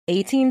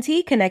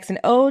AT&T connects an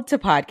ode to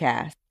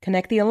podcasts.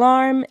 Connect the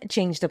alarm,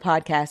 change the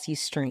podcast you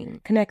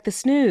stream. Connect the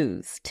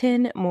snooze,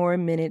 10 more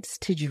minutes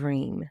to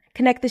dream.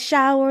 Connect the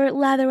shower,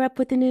 lather up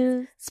with the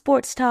news,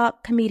 sports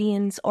talk,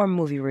 comedians, or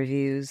movie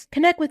reviews.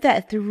 Connect with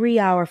that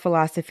 3-hour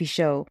philosophy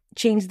show.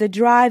 Change the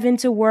drive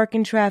into work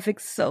and traffic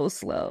so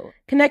slow.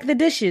 Connect the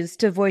dishes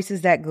to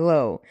voices that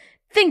glow.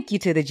 Thank you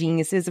to the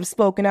geniuses of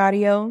spoken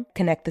audio.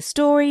 Connect the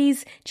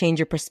stories, change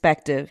your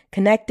perspective.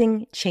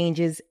 Connecting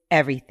changes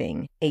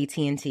everything.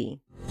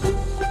 AT&T.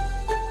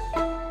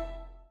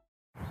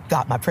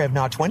 Got my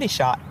Prevnar 20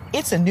 shot.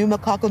 It's a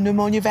pneumococcal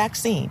pneumonia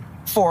vaccine.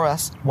 For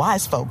us,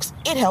 wise folks,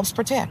 it helps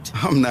protect.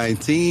 I'm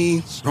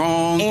 19,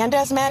 strong. And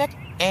asthmatic,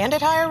 and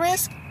at higher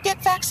risk.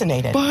 Get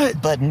vaccinated.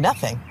 But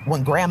nothing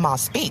when grandma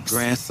speaks.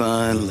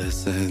 Grandson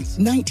listens.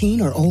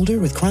 19 or older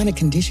with chronic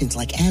conditions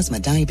like asthma,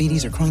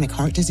 diabetes, or chronic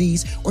heart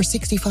disease, or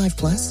 65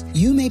 plus,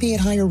 you may be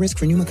at higher risk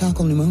for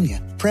pneumococcal pneumonia.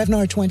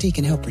 Prevnar 20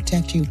 can help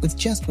protect you with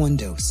just one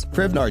dose.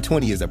 Prevnar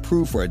 20 is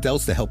approved for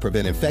adults to help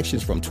prevent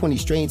infections from 20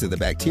 strains of the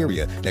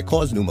bacteria that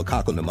cause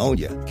pneumococcal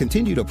pneumonia.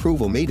 Continued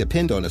approval may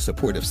depend on a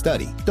supportive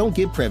study. Don't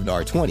get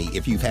Prevnar 20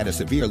 if you've had a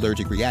severe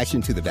allergic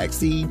reaction to the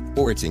vaccine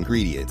or its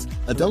ingredients.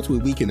 Adults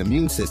with weakened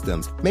immune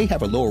systems may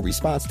have a lower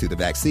response to the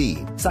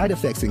vaccine. Side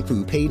effects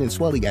include pain and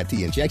swelling at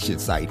the injection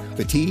site,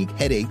 fatigue,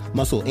 headache,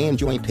 muscle, and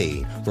joint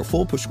pain. For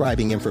full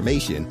prescribing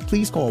information,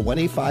 please call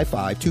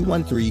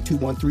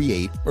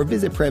 1-855-213-2138 or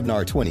visit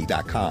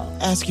Prevnar20.com.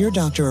 Ask your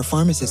doctor or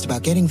pharmacist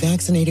about getting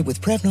vaccinated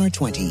with Prevnar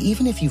 20,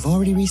 even if you've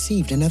already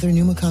received another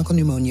pneumococcal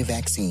pneumonia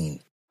vaccine.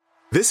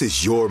 This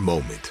is your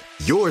moment,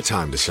 your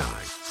time to shine,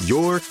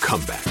 your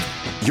comeback.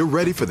 You're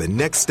ready for the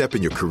next step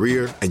in your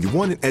career, and you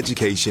want an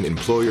education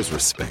employers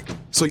respect.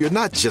 So you're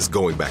not just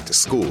going back to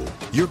school,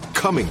 you're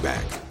coming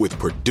back with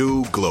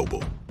Purdue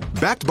Global.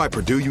 Backed by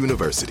Purdue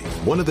University,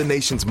 one of the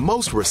nation's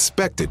most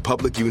respected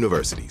public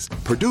universities,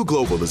 Purdue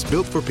Global is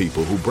built for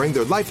people who bring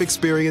their life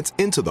experience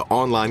into the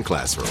online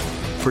classroom.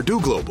 Purdue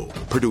Global,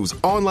 Purdue's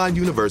online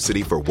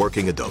university for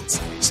working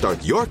adults.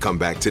 Start your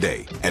comeback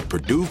today at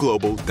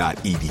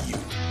purdueglobal.edu.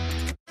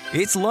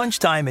 It's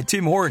lunchtime at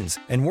Tim Hortons,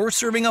 and we're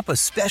serving up a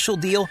special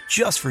deal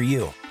just for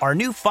you. Our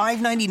new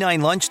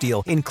 $5.99 lunch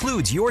deal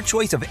includes your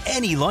choice of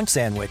any lunch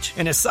sandwich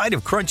and a side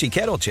of crunchy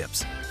kettle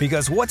chips.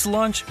 Because what's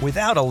lunch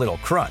without a little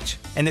crunch?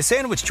 And the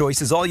sandwich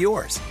choice is all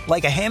yours,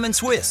 like a ham and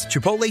Swiss,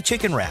 Chipotle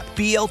chicken wrap,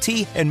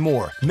 BLT, and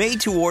more, made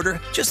to order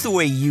just the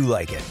way you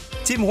like it.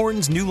 Tim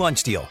Hortons' new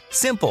lunch deal.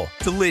 Simple,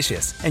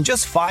 delicious, and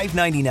just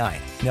 $5.99.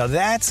 Now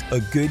that's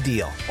a good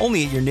deal.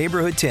 Only at your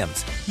neighborhood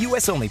Tim's.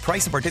 U.S. only.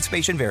 Price and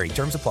participation vary.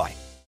 Terms apply.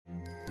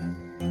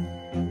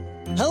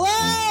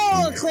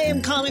 Hello,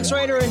 acclaimed comics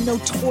writer and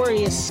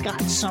notorious Scott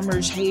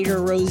Summers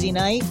hater, Rosie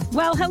Knight.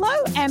 Well, hello,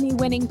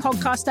 Emmy-winning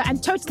podcaster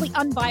and totally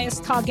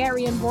unbiased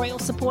Targaryen royal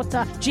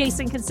supporter,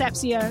 Jason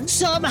Concepcion.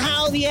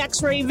 Somehow the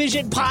X-Ray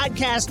Vision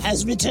podcast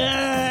has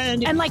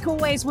returned. And like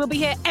always, we'll be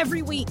here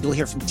every week. You'll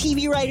hear from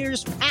TV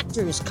writers,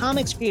 actors,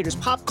 comics creators,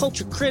 pop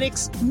culture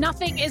critics.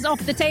 Nothing is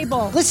off the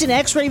table. Listen to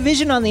X-Ray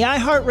Vision on the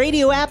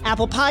iHeartRadio app,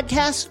 Apple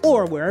Podcasts,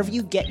 or wherever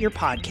you get your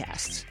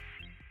podcasts.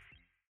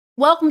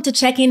 Welcome to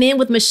Checking In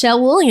with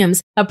Michelle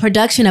Williams, a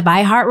production of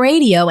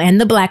iHeartRadio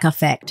and The Black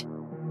Effect.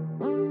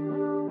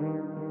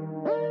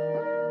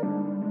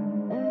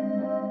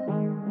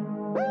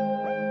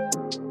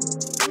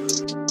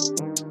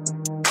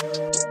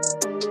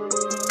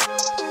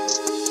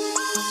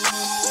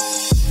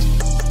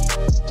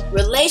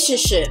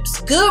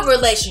 Relationships, good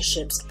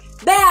relationships,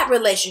 bad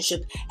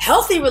relationship,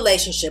 healthy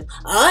relationship,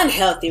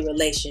 unhealthy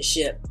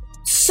relationship.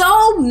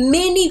 So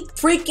many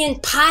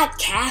freaking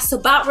podcasts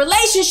about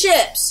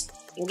relationships.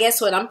 And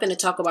guess what? I'm going to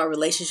talk about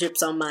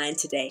relationships on mine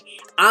today.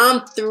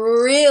 I'm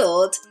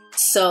thrilled.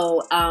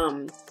 So,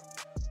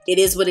 it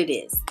is what it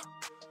is.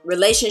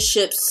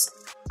 Relationships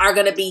are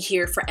going to be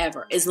here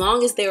forever. As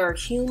long as there are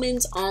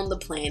humans on the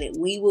planet,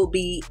 we will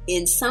be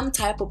in some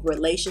type of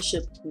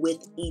relationship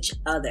with each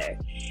other.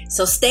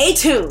 So stay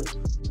tuned.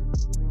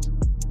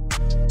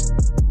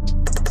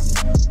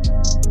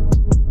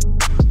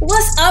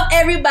 What's up,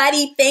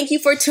 everybody? Thank you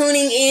for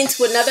tuning in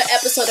to another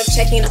episode of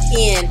Checking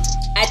In.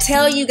 I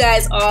tell you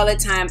guys all the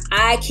time,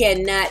 I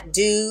cannot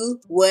do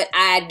what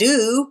I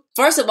do,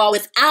 first of all,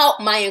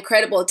 without my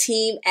incredible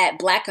team at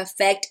Black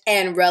Effect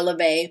and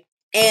Releve.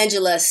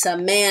 Angela,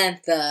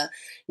 Samantha,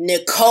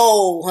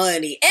 Nicole,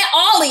 honey, and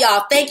all of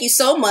y'all, thank you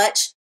so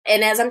much.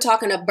 And as I'm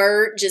talking, a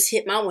bird just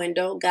hit my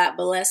window. God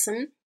bless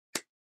him.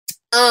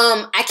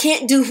 I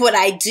can't do what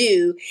I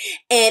do.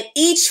 And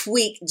each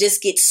week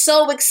just gets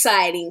so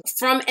exciting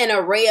from an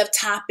array of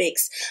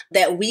topics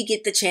that we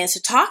get the chance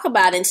to talk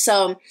about. And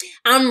so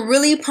I'm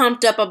really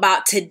pumped up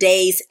about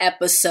today's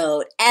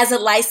episode. As a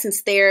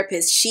licensed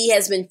therapist, she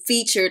has been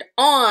featured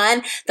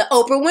on the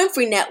Oprah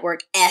Winfrey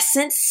Network,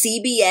 Essence,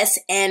 CBS,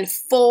 and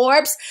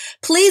Forbes.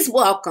 Please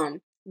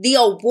welcome the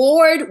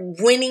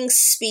award-winning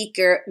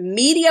speaker,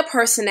 media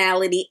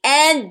personality,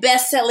 and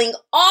best-selling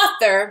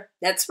author,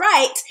 that's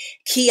right,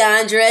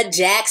 Kiaundra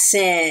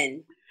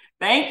Jackson.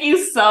 Thank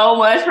you so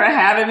much for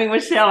having me,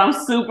 Michelle. I'm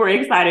super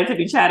excited to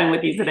be chatting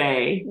with you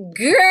today.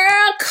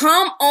 Girl,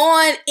 come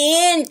on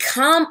in.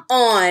 Come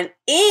on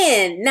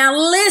in. Now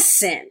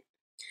listen,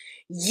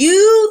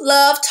 you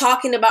love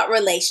talking about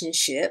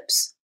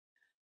relationships.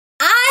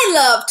 I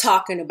love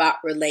talking about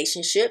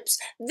relationships.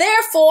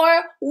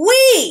 Therefore,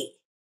 we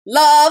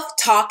love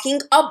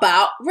talking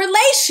about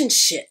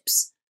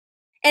relationships.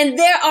 And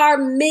there are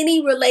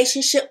many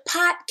relationship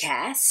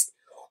podcasts,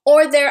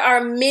 or there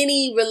are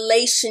many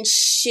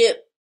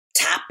relationship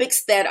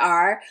topics that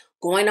are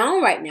going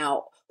on right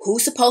now.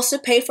 Who's supposed to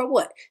pay for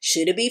what?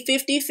 Should it be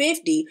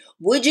 50-50?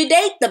 Would you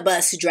date the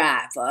bus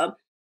driver?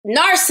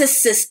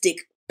 Narcissistic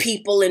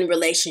people in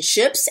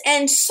relationships,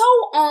 and so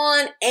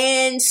on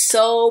and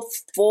so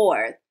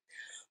forth.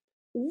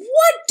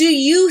 What do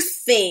you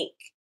think?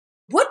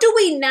 What do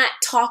we not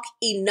talk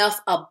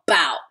enough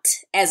about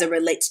as it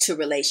relates to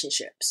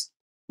relationships?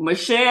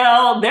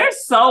 Michelle,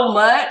 there's so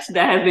much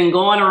that has been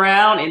going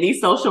around in these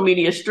social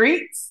media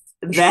streets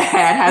that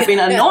have been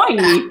annoying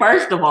me,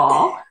 first of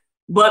all,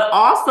 but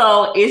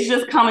also it's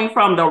just coming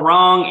from the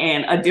wrong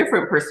and a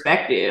different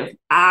perspective.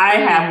 I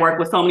have worked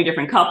with so many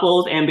different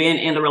couples and been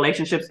in the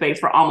relationship space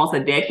for almost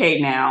a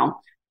decade now.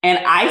 And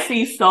I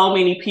see so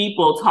many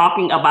people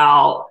talking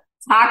about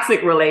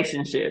toxic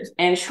relationships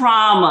and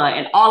trauma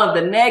and all of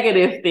the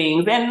negative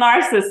things and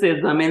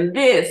narcissism and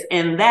this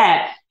and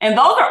that. And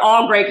those are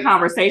all great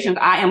conversations.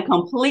 I am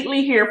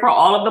completely here for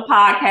all of the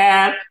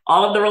podcasts,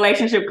 all of the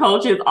relationship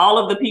coaches, all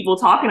of the people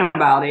talking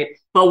about it.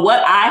 But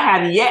what I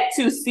have yet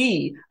to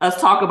see us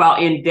talk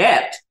about in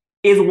depth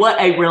is what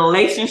a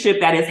relationship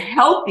that is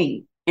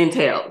healthy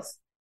entails.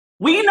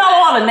 We know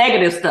all the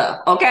negative stuff,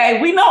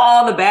 okay? We know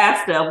all the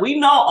bad stuff. We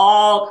know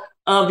all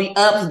of the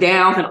ups,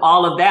 downs, and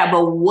all of that.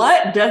 But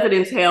what does it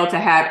entail to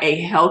have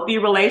a healthy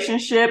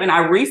relationship? And I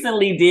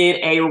recently did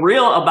a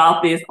reel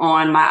about this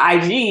on my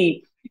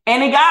IG,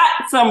 and it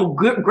got some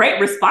great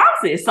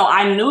responses. So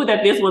I knew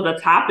that this was a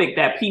topic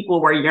that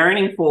people were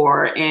yearning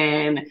for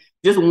and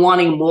just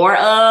wanting more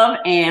of.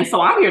 And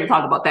so I'm here to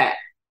talk about that.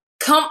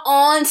 Come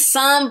on,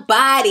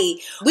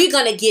 somebody. We're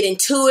going to get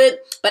into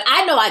it. But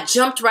I know I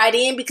jumped right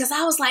in because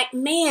I was like,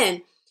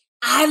 man,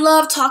 I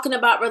love talking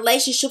about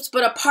relationships,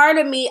 but a part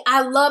of me,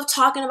 I love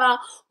talking about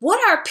what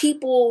are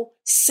people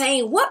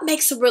saying? What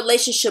makes a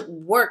relationship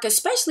work?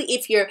 Especially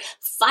if you're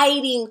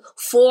fighting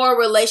for a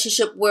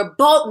relationship where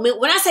both,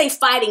 when I say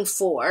fighting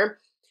for,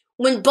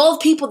 when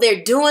both people,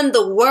 they're doing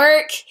the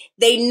work,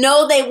 they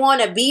know they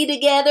want to be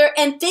together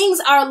and things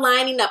are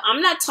lining up.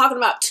 I'm not talking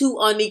about two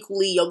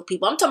unequally yoked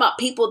people. I'm talking about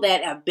people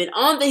that have been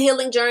on the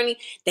healing journey.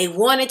 They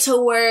want it to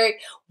work.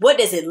 What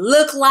does it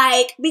look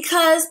like?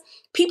 Because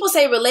people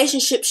say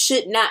relationships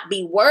should not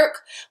be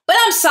work, but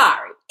I'm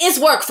sorry, it's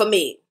work for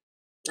me.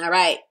 All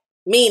right.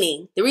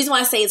 Meaning, the reason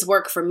why I say it's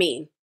work for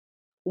me,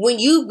 when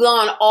you've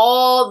gone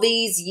all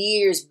these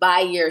years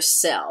by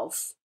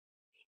yourself,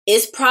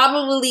 it's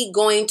probably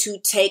going to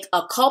take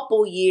a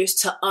couple years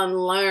to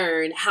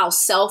unlearn how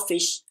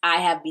selfish I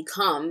have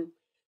become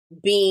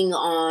being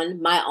on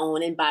my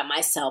own and by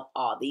myself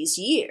all these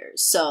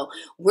years. So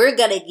we're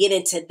going to get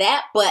into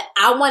that, but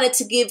I wanted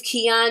to give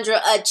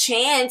Kiaundra a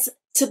chance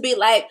to be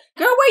like,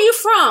 girl, where you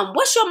from?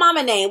 What's your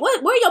mama name?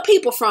 Where your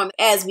people from,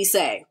 as we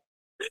say?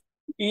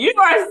 You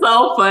are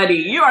so funny.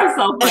 You are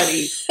so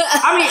funny.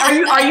 I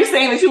mean, are you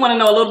saying that you want to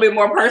know a little bit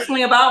more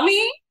personally about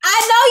me?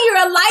 I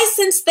know you're a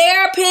licensed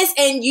therapist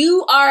and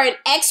you are an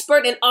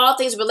expert in all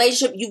things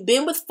relationship. You've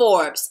been with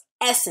Forbes,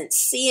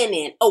 Essence,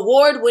 CNN,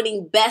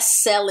 award-winning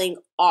best-selling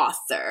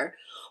author.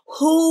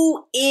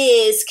 Who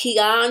is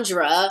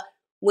Kiaundra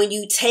when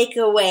you take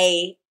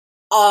away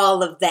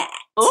all of that?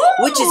 Ooh,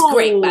 which is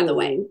great, by the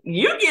way.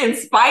 You're getting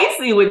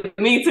spicy with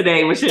me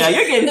today, Michelle.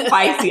 You're getting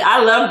spicy.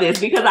 I love this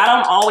because I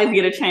don't always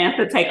get a chance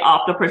to take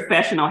off the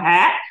professional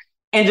hat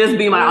and just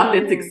be my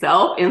authentic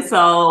self. And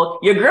so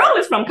your girl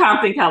is from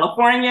Compton,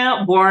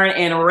 California, born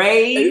and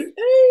raised,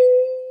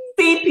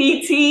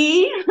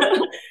 CPT.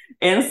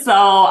 And so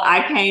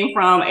I came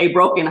from a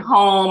broken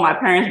home. My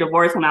parents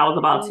divorced when I was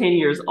about 10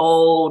 years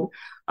old.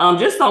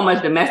 Just so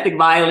much domestic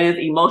violence,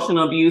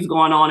 emotional abuse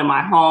going on in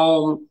my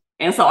home.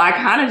 And so I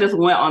kind of just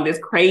went on this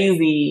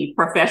crazy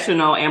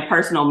professional and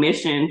personal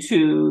mission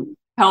to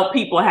help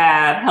people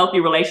have healthy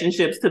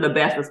relationships to the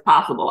best as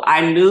possible.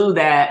 I knew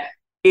that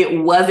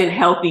it wasn't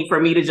healthy for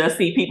me to just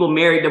see people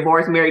married,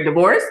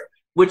 divorce,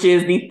 which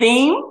is the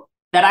theme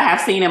that I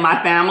have seen in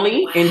my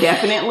family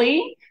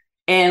indefinitely.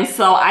 And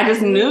so I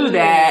just knew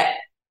that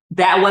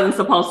that wasn't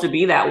supposed to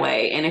be that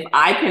way. And if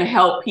I can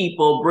help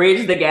people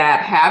bridge the gap,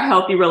 have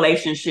healthy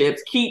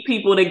relationships, keep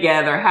people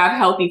together, have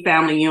healthy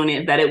family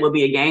units, that it will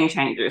be a game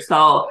changer.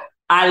 So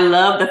I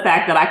love the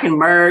fact that I can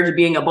merge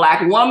being a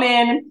Black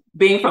woman,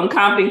 being from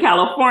Compton,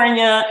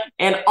 California,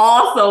 and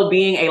also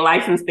being a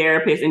licensed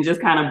therapist and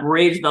just kind of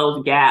bridge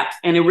those gaps.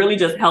 And it really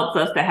just helps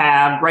us to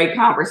have great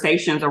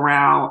conversations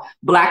around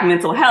Black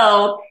mental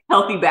health,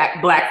 healthy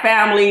Black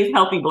families,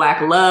 healthy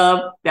Black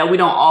love that we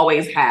don't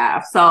always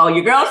have. So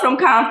your girl's from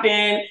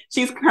Compton.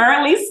 She's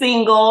currently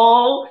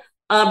single.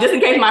 Just in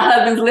case my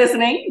husband's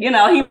listening, you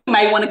know, he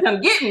might want to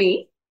come get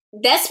me.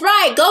 That's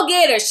right. Go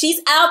get her.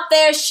 She's out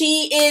there.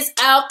 She is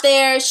out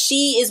there.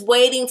 She is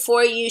waiting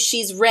for you.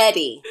 She's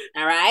ready.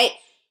 All right.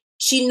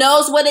 She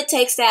knows what it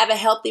takes to have a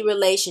healthy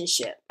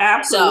relationship.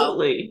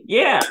 Absolutely. So,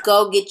 yeah.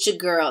 Go get your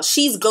girl.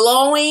 She's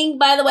glowing,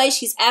 by the way.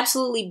 She's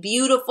absolutely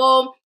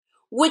beautiful,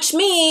 which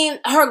means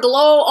her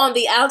glow on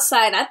the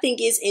outside, I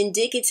think, is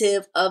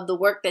indicative of the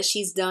work that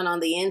she's done on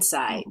the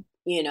inside,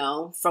 you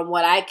know, from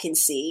what I can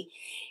see.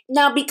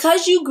 Now,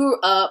 because you grew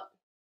up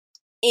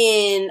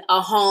in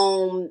a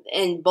home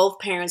and both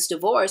parents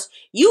divorced,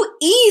 you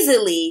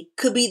easily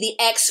could be the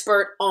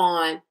expert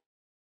on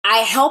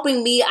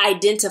helping me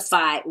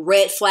identify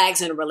red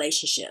flags in a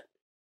relationship.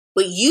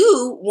 But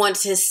you want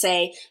to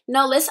say,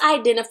 no, let's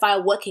identify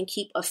what can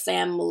keep a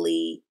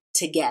family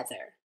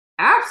together.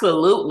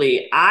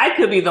 Absolutely. I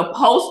could be the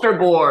poster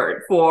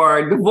board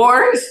for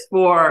divorce,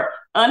 for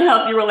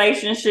unhealthy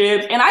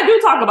relationships. And I do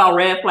talk about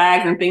red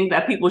flags and things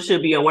that people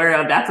should be aware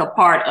of. That's a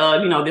part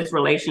of, you know, this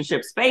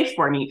relationship space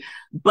for me.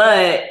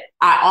 But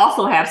I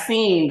also have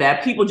seen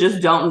that people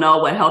just don't know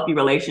what healthy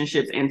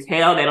relationships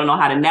entail. They don't know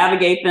how to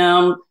navigate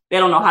them. They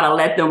don't know how to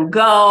let them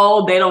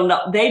go. They don't know.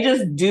 They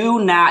just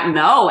do not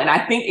know. And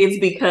I think it's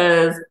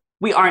because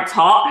we aren't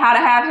taught how to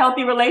have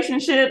healthy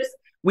relationships.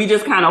 We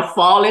just kind of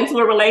fall into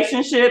a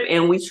relationship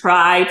and we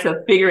try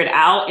to figure it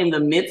out in the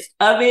midst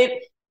of it.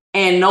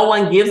 And no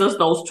one gives us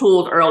those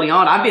tools early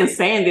on. I've been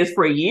saying this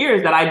for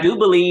years, that I do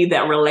believe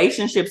that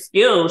relationship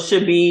skills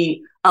should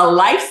be a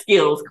life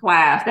skills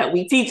class that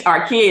we teach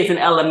our kids in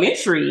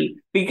elementary,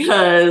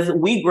 because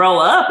we grow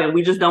up and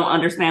we just don't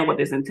understand what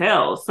this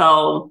entails.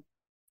 So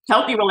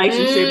healthy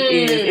relationship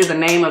is the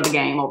name of the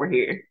game over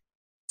here.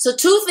 So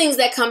 2 things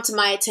that come to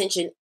my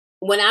attention.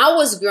 When I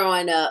was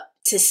growing up,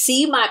 to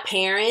see my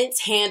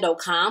parents handle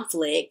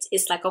conflict,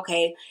 it's like,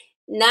 okay,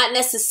 not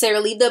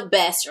necessarily the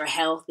best or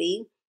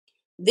healthy.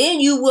 Then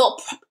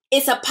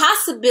it's a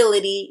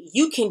possibility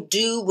you can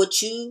do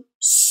what you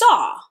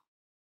saw.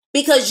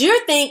 Because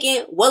you're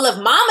thinking, well, if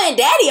mama and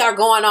daddy are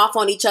going off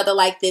on each other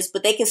like this,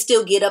 but they can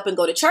still get up and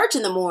go to church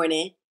in the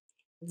morning,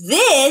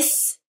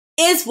 this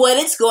is what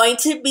it's going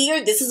to be,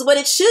 or this is what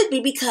it should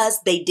be,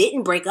 because they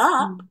didn't break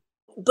up.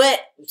 But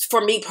for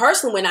me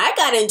personally, when I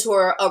got into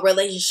a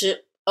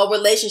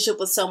relationship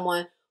with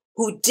someone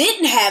who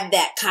didn't have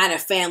that kind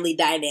of family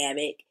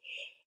dynamic,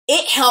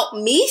 it helped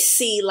me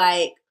see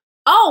like,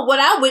 oh, what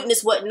I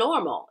witnessed wasn't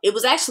normal. It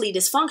was actually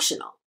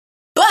dysfunctional.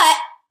 But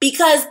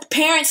because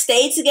parents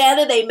stayed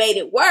together, they made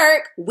it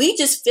work. We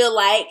just feel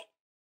like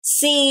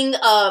seeing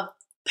a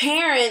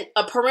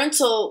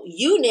parental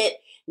unit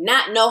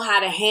not know how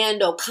to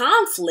handle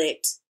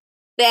conflict,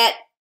 that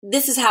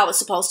this is how it's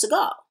supposed to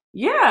go.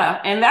 Yeah,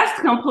 and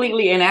that's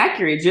completely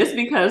inaccurate. Just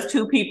because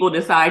 2 people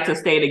decide to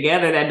stay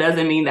together, that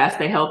doesn't mean that's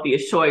the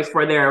healthiest choice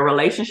for their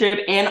relationship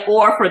and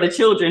or for the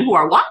children who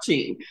are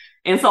watching.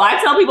 And so I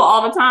tell people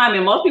all the time,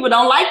 and most people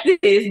don't like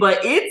this,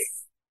 but it's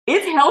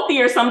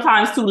healthier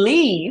sometimes to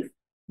leave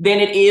than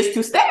it is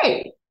to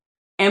stay.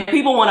 And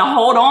people want to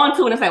hold on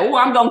to it and say, oh,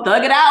 I'm going to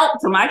thug it out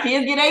till my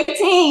kids get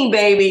 18,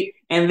 baby.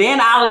 And then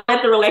I'll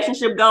let the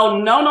relationship go.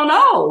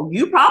 No.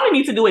 You probably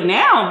need to do it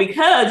now,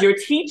 because you're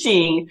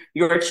teaching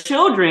your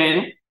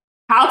children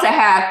how to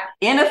have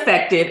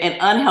ineffective and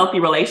unhealthy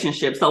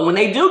relationships. So when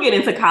they do get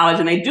into college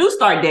and they do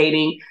start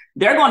dating,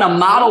 they're going to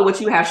model what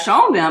you have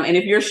shown them. And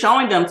if you're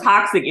showing them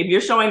toxic, if you're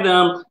showing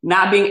them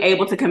not being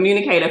able to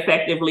communicate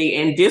effectively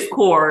and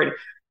discord,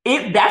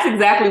 that's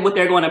exactly what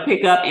they're going to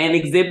pick up and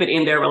exhibit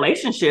in their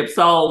relationship.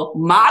 So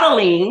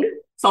modeling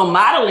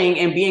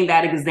and being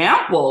that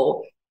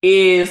example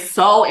is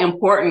so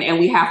important, and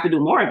we have to do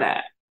more of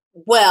that.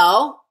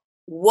 Well,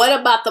 what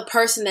about the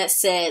person that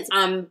says,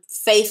 I'm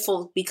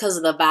faithful because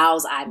of the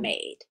vows I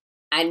made?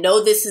 I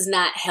know this is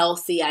not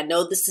healthy. I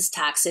know this is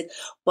toxic,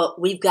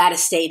 but we've got to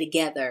stay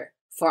together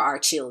for our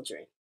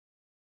children.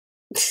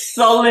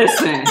 So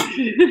listen,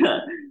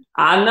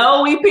 I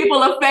know we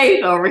people of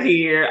faith over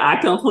here. I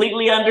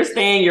completely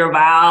understand your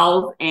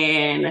vows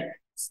and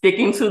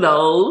sticking to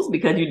those,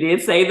 because you did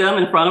say them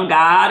in front of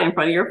God, in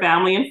front of your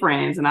family and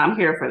friends, and I'm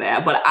here for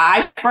that. But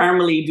I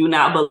firmly do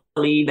not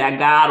believe that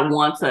God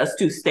wants us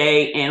to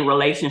stay in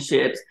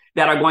relationships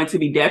that are going to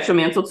be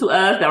detrimental to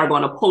us, that are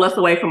going to pull us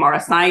away from our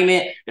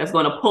assignment, that's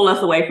going to pull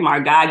us away from our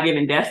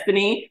God-given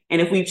destiny. And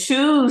if we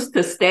choose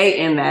to stay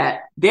in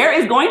that, there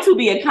is going to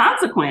be a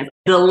consequence.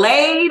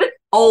 Delayed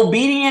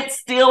obedience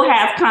still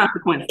has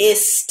consequences.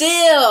 It's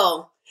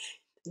still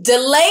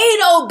delayed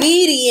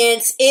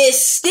obedience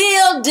is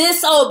still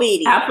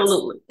disobedience.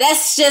 Absolutely.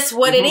 That's just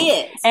what it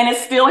is. And it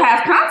still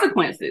has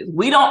consequences.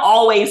 We don't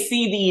always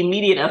see the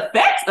immediate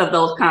effects of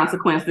those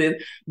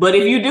consequences. But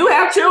if you do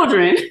have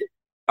children,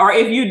 or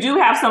if you do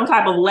have some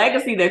type of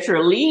legacy that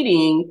you're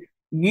leading,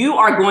 you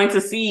are going to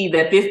see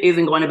that this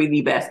isn't going to be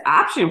the best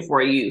option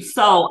for you.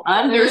 So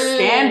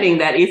understanding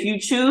that if you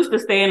choose to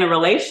stay in a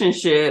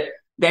relationship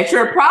that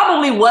you're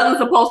probably wasn't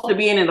supposed to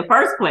be in the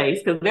first place,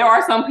 because there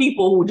are some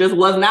people who just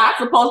was not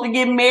supposed to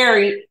get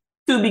married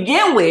to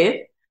begin with,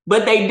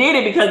 but they did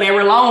it because they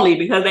were lonely,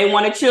 because they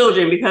wanted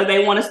children, because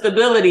they wanted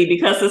stability,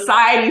 because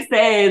society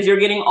says you're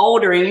getting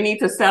older and you need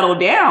to settle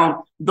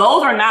down.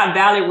 Those are not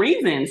valid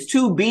reasons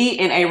to be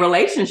in a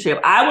relationship.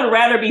 I would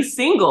rather be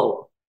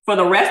single for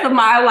the rest of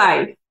my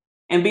life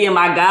and be in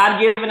my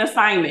God-given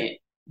assignment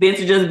than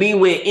to just be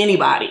with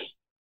anybody.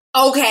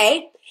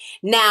 Okay.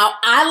 Now,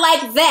 I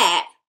like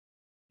that.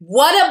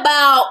 What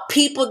about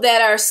people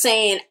that are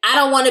saying, I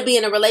don't want to be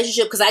in a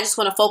relationship because I just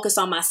want to focus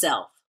on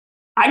myself?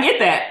 I get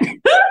that.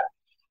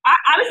 I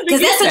honestly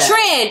because that's a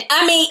trend.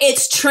 I mean,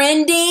 it's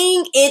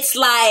trending. It's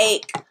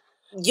like,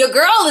 your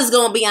girl is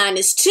going to be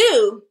honest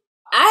too.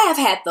 I have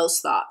had those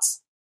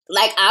thoughts.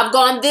 Like, I've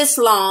gone this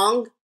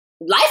long.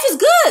 Life is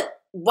good.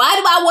 Why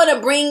do I want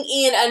to bring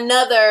in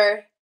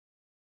another?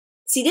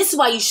 See, this is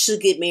why you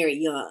should get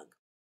married young.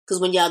 Because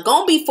when y'all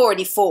going to be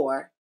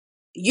 44,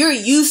 you're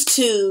used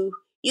to,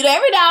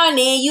 every now and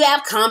then you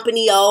have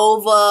company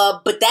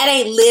over, but that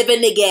ain't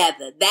living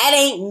together. That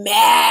ain't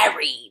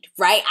married,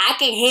 right? I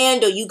can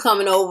handle you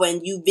coming over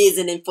and you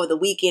visiting for the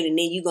weekend and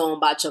then you going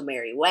about your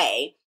merry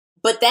way.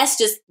 But that's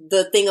just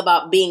the thing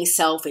about being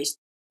selfish.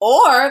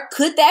 Or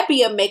could that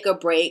be a make or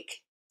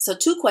break? So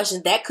 2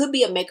 questions. That could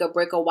be a make or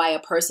break of why a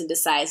person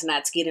decides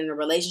not to get in a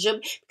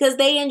relationship, because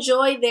they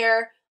enjoy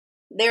their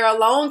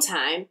alone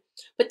time.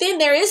 But then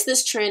there is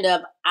this trend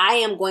of, I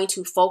am going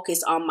to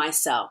focus on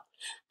myself.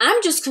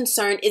 I'm just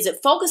concerned, is it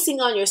focusing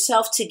on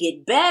yourself to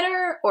get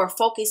better or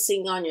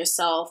focusing on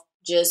yourself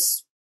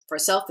just for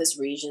selfish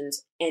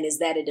reasons? And is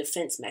that a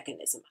defense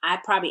mechanism? I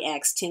probably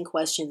asked 10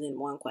 questions in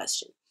 1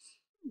 question.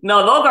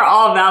 No, those are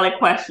all valid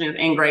questions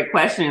and great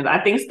questions.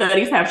 I think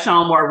studies have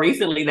shown more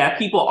recently that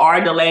people are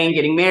delaying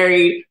getting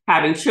married,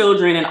 having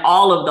children, and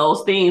all of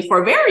those things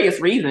for various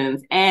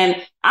reasons. And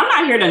I'm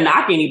not here to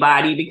knock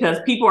anybody because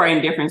people are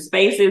in different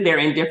spaces. They're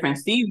in different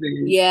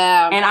seasons.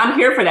 Yeah. And I'm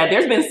here for that.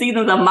 There's been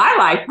seasons of my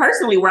life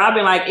personally where I've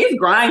been like, it's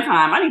grind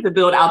time. I need to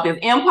build out this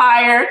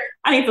empire.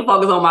 I need to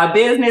focus on my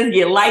business,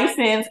 get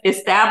licensed,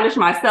 establish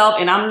myself.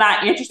 And I'm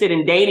not interested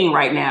in dating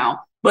right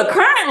now. But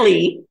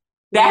currently,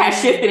 that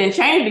has shifted and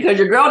changed because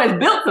your girl has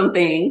built some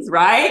things,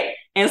 right?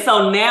 And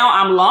so now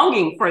I'm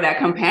longing for that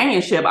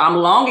companionship. I'm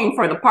longing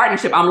for the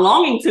partnership. I'm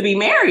longing to be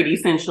married,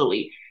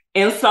 essentially.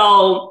 And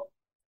so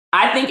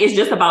I think it's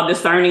just about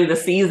discerning the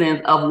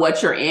seasons of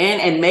what you're in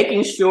and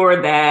making sure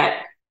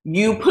that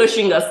you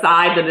pushing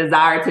aside the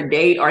desire to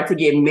date or to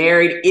get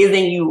married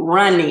isn't you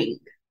running.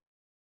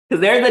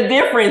 Because there's a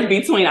difference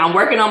between I'm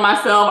working on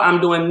myself,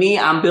 I'm doing me,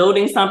 I'm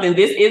building something.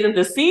 This isn't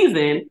the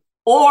season.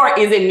 Or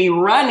is it me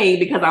running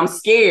because I'm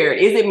scared?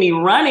 Is it me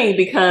running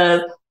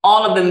because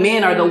all of the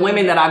men or the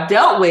women that I've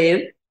dealt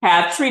with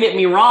have treated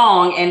me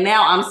wrong and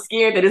now I'm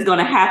scared that it's going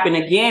to happen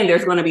again?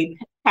 There's going to be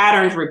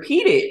patterns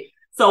repeated.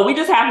 So we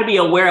just have to be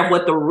aware of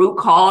what the root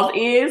cause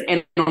is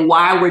and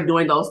why we're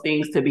doing those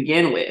things to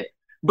begin with.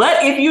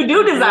 But if you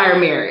do desire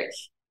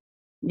marriage,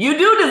 you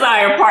do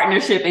desire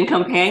partnership and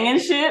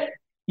companionship,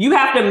 you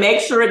have to make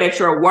sure that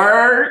your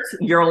words,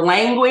 your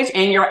language,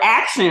 and your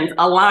actions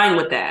align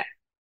with that.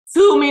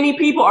 Too many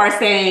people are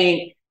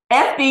saying,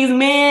 F these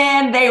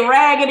men, they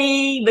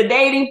raggedy, the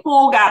dating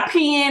pool got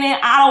pee in it,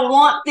 I don't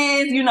want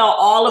this,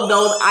 all of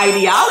those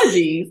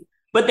ideologies,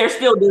 but they're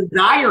still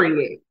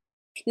desiring it.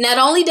 Not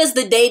only does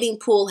the dating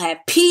pool have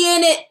pee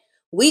in it,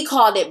 we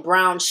called it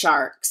brown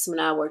sharks when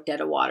I worked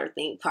at a water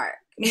theme park.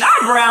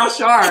 Not brown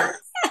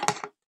sharks.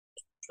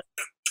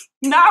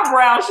 Not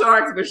brown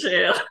sharks,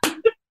 Michelle.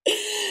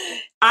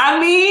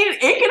 I mean,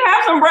 it can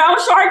have some brown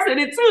sharks in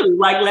it too.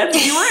 Like, let's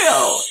be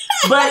real.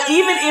 But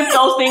even if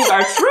those things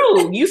are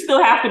true, you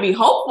still have to be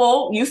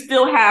hopeful. You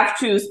still have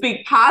to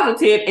speak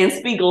positive and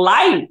speak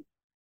life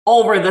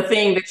over the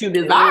thing that you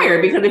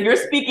desire. Because if you're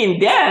speaking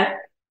death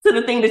to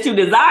the thing that you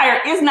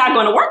desire, it's not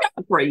going to work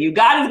out for you.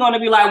 God is going to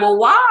be like, well,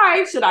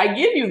 why should I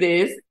give you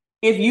this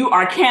if you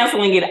are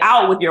canceling it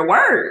out with your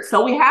words?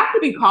 So we have to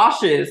be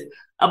cautious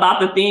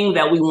about the things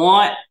that we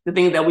want, the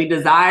things that we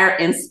desire,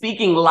 and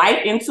speaking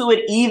life into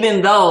it,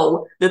 even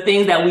though the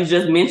things that we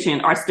just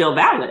mentioned are still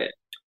valid.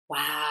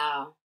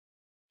 Wow.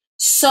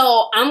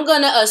 So I'm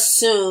going to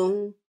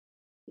assume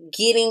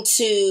getting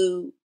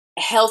to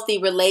healthy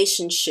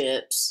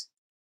relationships,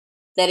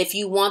 that if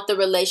you want the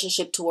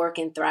relationship to work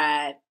and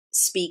thrive,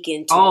 speak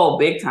into it.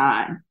 Big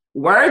time.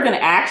 Words and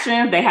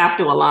actions, they have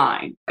to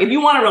align. If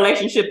you want a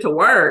relationship to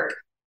work,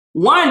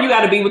 one, you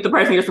got to be with the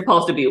person you're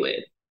supposed to be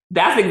with.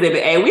 That's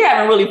exhibit A. We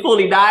haven't really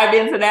fully dived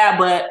into that,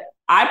 but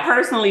I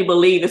personally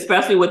believe,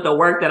 especially with the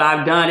work that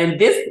I've done, and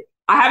this,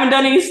 I haven't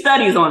done any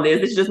studies on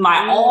this. It's just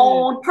my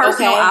own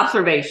personal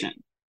observation.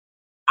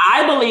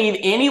 I believe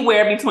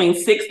anywhere between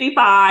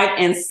 65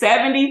 and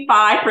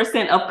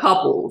 75% of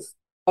couples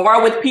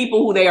are with people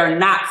who they are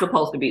not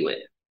supposed to be with.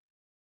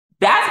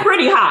 That's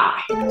pretty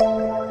high.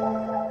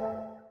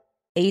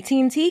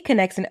 AT&T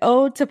connects an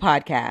ode to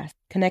podcast.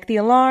 Connect the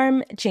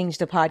alarm, change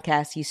the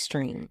podcast you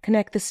stream.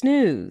 Connect the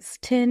snooze,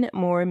 10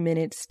 more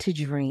minutes to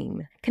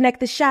dream. Connect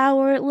the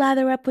shower,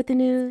 lather up with the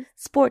news,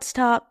 sports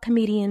talk,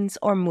 comedians,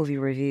 or movie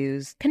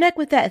reviews. Connect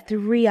with that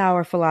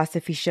 3-hour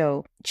philosophy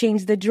show.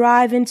 Change the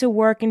drive into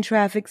work and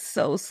traffic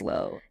so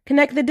slow.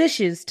 Connect the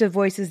dishes to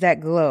voices that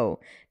glow.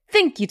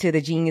 Thank you to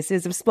the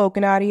geniuses of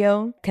spoken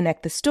audio.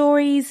 Connect the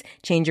stories,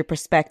 change your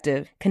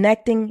perspective.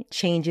 Connecting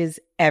changes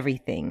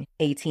everything.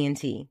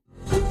 AT&T.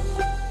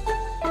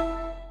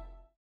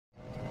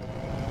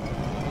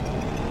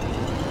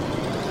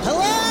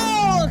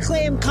 Hello,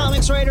 acclaimed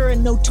comics writer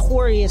and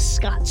notorious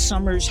Scott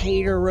Summers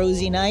hater,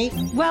 Rosie Knight.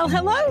 Well,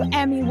 hello,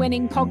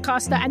 Emmy-winning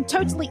podcaster and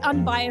totally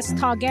unbiased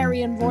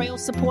Targaryen royal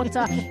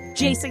supporter,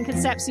 Jason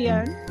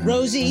Concepcion.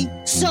 Rosie,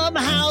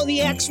 somehow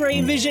the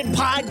X-Ray Vision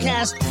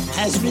podcast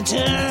has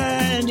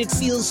returned. It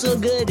feels so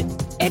good.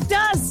 It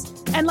does.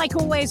 And like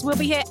always, we'll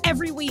be here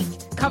every week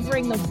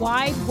covering the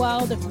wide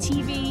world of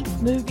TV,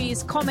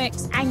 movies,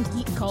 comics, and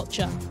geek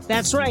culture.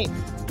 That's right.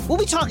 We'll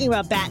be talking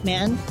about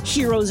Batman,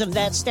 heroes of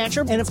that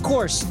stature, and of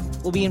course,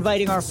 we'll be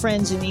inviting our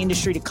friends in the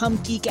industry to come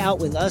geek out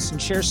with us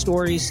and share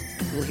stories.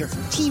 We'll hear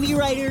from TV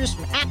writers,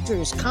 from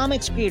actors,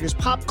 comics creators,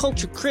 pop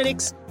culture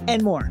critics,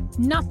 and more.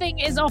 Nothing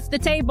is off the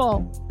table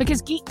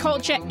because geek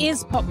culture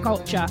is pop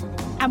culture,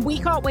 and we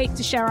can't wait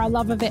to share our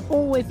love of it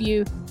all with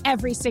you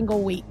every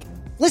single week.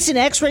 Listen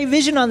to X-Ray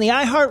Vision on the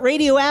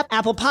iHeartRadio app,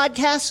 Apple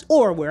Podcasts,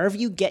 or wherever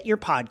you get your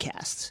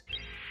podcasts.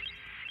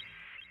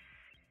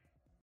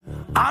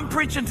 I'm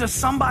preaching to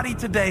somebody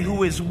today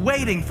who is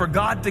waiting for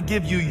God to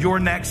give you your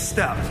next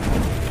step.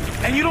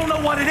 And you don't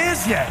know what it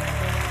is yet.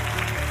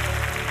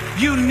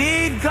 You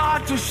need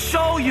God to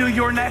show you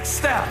your next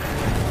step.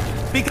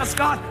 Because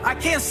God, I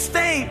can't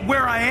stay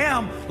where I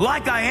am,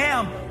 like I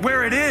am,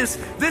 where it is.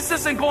 This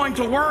isn't going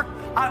to work.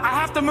 I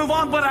have to move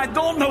on, but I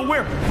don't know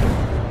where.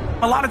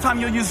 A lot of time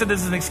you'll use it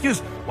as an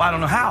excuse. Well, I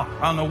don't know how.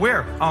 I don't know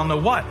where. I don't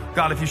know what.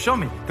 God, if you show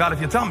me. God, if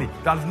you tell me.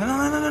 God, if...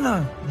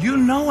 No. You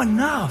know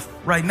enough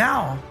right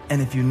now. And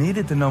if you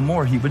needed to know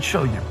more, he would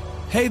show you.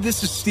 Hey,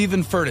 this is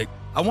Stephen Furtick.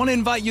 I want to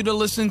invite you to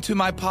listen to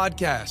my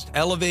podcast,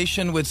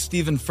 Elevation with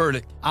Stephen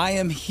Furtick. I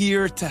am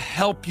here to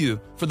help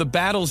you for the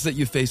battles that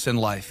you face in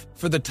life,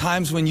 for the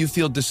times when you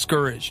feel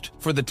discouraged,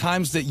 for the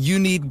times that you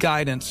need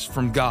guidance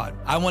from God.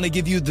 I want to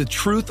give you the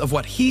truth of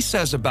what he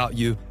says about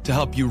you to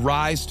help you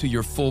rise to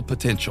your full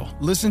potential.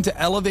 Listen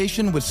to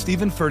Elevation with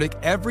Stephen Furtick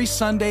every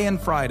Sunday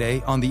and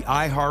Friday on the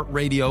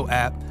iHeartRadio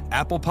app,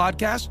 Apple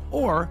Podcasts,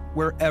 or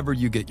wherever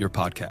you get your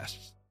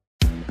podcasts.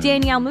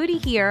 Danielle Moody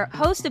here,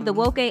 host of the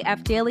Woke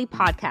AF Daily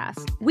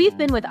podcast. We've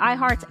been with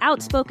iHeart's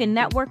Outspoken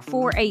Network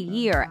for a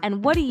year,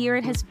 and what a year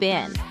it has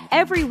been.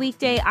 Every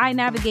weekday, I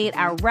navigate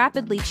our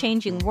rapidly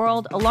changing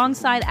world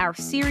alongside our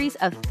series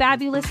of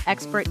fabulous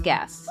expert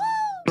guests.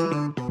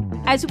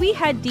 As we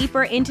head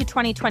deeper into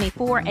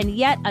 2024 and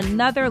yet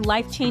another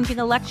life-changing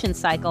election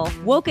cycle,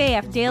 Woke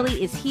AF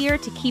Daily is here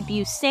to keep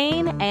you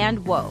sane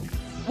and woke.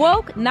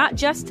 Woke not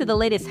just to the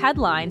latest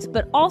headlines,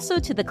 but also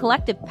to the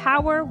collective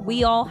power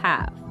we all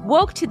have.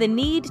 Woke to the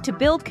need to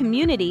build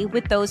community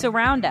with those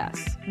around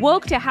us.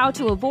 Woke to how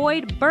to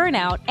avoid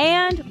burnout,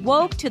 and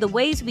woke to the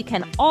ways we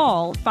can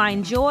all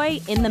find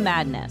joy in the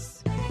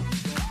madness.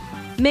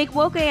 Make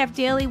Woke AF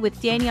Daily with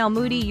Danielle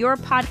Moody your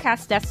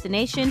podcast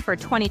destination for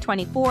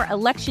 2024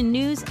 election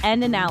news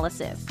and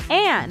analysis.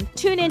 And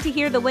tune in to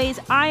hear the ways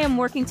I am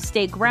working to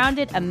stay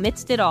grounded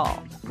amidst it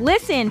all.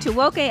 Listen to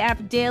Woke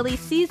AF Daily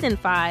Season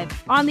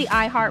 5 on the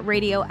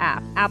iHeartRadio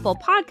app, Apple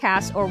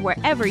Podcasts, or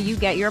wherever you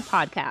get your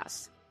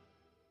podcasts.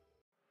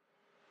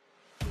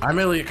 I'm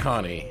Elliot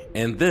Connie,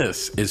 and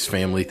this is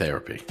Family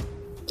Therapy.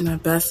 My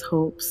best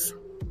hopes,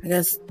 I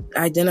guess,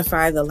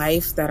 identify the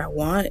life that I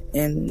want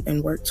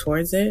and work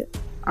towards it.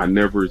 I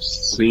never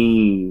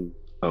seen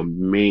a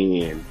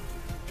man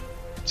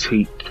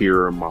take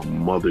care of my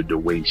mother the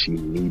way she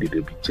needed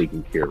to be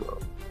taken care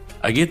of.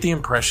 I get the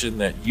impression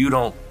that you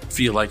don't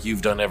feel like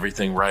you've done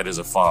everything right as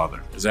a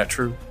father. Is that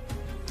true?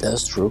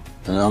 That's true,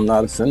 and I'm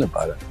not offended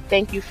by that.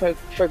 Thank you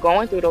for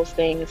going through those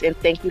things, and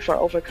thank you for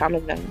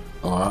overcoming them.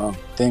 Wow.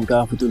 Thank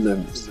God for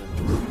deliverance.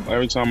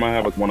 Every time I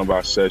have one of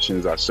our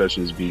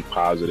sessions be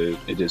positive.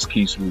 It just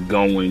keeps me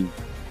going.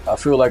 I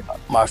feel like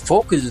my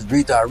focus is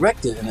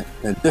redirected in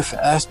a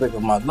different aspect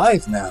of my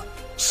life now.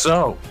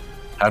 So,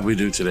 how'd we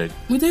do today?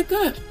 We did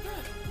good.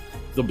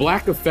 The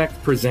Black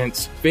Effect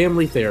presents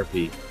Family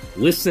Therapy.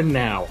 Listen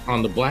now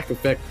on the Black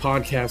Effect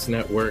Podcast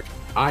Network,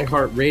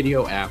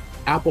 iHeartRadio app,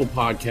 Apple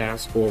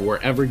Podcasts, or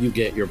wherever you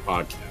get your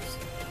podcasts.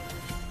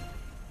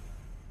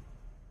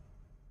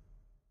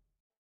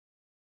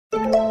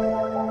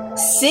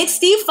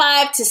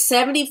 $65 to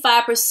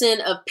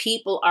 75% of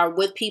people are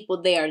with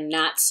people they are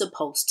not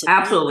supposed to.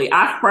 Absolutely.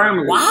 I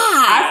firmly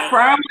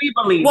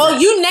believe Well,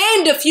 that. you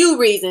named a few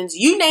reasons.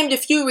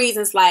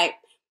 Like,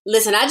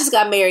 listen, I just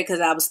got married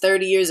because I was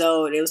 30 years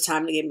old. It was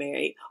time to get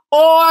married.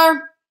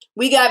 Or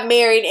we got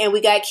married and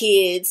we got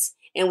kids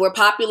and we're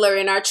popular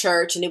in our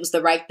church and it was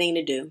the right thing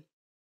to do.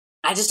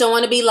 I just don't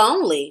want to be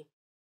lonely.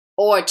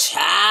 Or,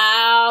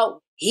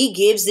 child, he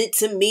gives it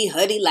to me,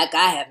 honey, like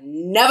I have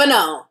never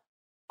known.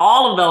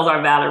 All of those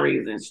are valid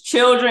reasons.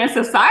 Children,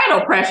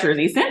 societal pressures,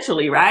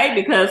 essentially, right?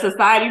 Because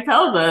society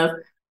tells us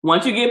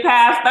once you get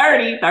past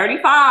 30,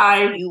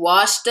 35, you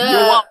washed up.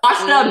 You're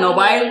washed up.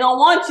 Nobody's gonna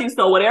want you.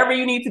 So whatever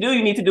you need to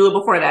do it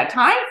before that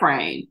time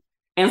frame.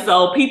 And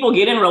so people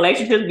get in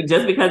relationships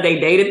just because they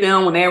dated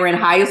them when they were in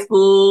high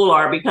school,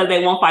 or because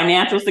they want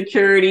financial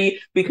security,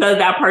 because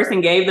that person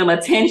gave them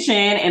attention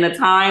in a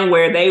time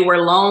where they were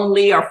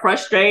lonely or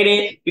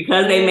frustrated,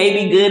 because they may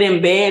be good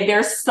in bed.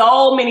 There's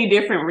so many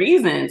different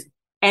reasons.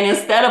 And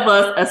instead of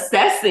us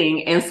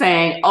assessing and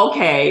saying,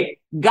 okay,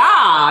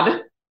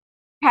 God,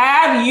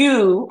 have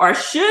you or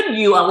should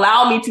you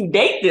allow me to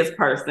date this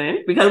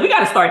person? Because we got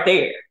to start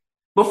there.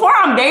 Before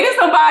I'm dating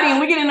somebody and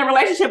we get in a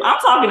relationship, I'm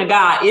talking to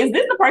God. Is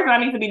this the person I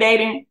need to be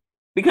dating?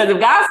 Because if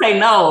God say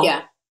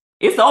no,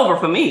 it's over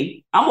for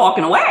me. I'm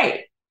walking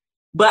away.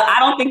 But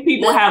I don't think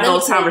people have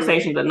those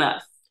conversations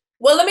enough.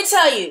 Well, let me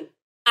tell you,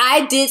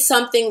 I did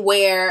something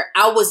where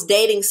I was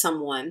dating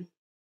someone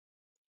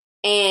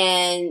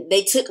and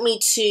they took me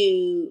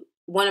to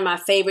one of my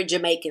favorite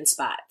Jamaican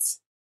spots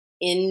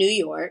in New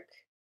York.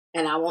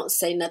 And I won't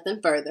say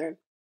nothing further.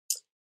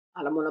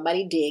 I don't want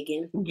nobody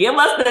digging. Give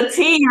us the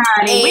tea,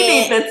 honey. We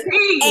need the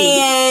tea.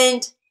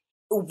 And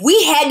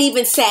we hadn't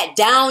even sat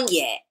down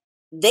yet.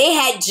 They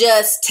had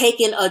just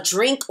taken a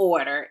drink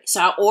order. So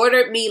I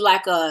ordered me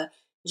like a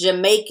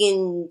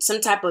Jamaican,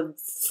 some type of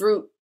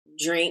fruit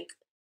drink.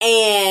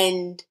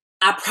 And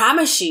I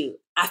promise you,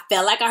 I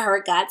felt like I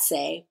heard God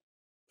say,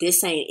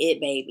 this ain't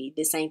it, baby.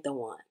 This ain't the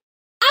one.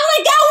 I'm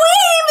like, God, we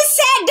ain't even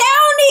sat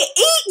down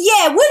to eat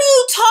yet. What are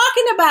you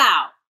talking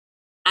about?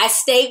 I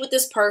stayed with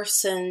this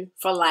person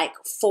for like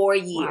 4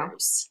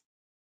 years.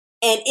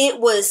 Wow. And it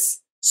was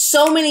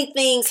so many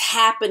things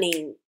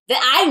happening that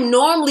I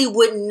normally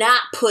would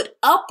not put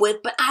up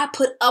with, but I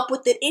put up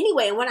with it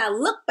anyway. And when I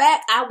look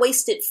back, I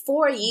wasted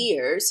 4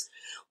 years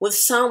with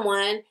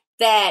someone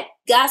that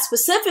God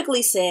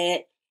specifically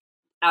said,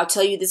 I'll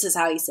tell you, this is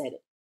how he said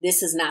it.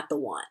 This is not the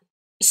one.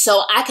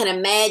 So I can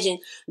imagine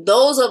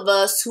those of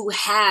us who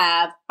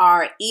have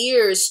our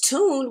ears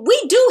tuned,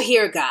 we do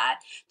hear God.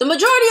 The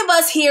majority of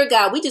us hear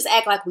God. We just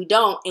act like we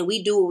don't, and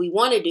we do what we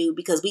want to do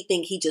because we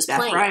think he just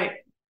playing. That's right.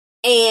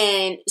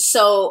 And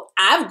so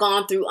I've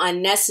gone through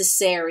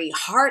unnecessary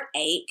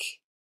heartache,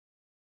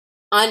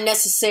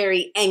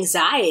 unnecessary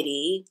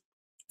anxiety,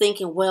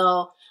 thinking,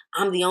 well,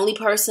 I'm the only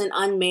person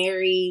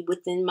unmarried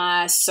within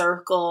my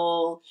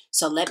circle.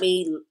 So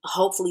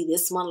hopefully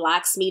this one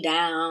locks me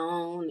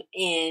down.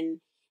 And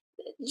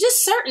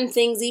just certain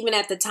things, even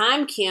at the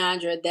time,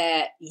 Kiaundra,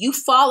 that you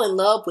fall in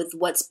love with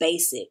what's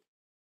basic.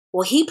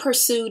 Well, he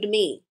pursued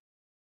me.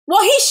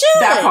 Well, he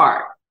should. That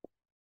part.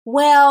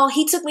 Well,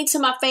 he took me to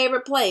my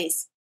favorite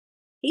place.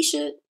 He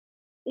should.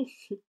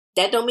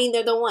 That don't mean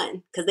they're the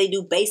one, because they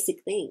do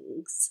basic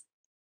things.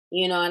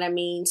 You know what I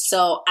mean?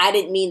 So I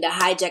didn't mean to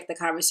hijack the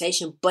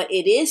conversation, but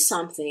it is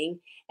something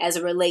as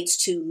it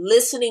relates to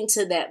listening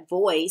to that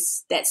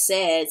voice that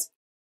says,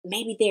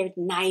 maybe they're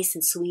nice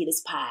and sweet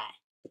as pie,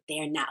 but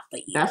they're not for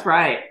you. That's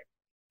right.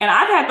 And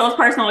I've had those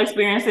personal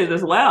experiences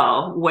as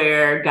well,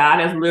 where God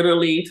has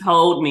literally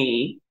told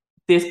me,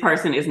 this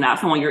person is not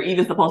someone you're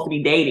even supposed to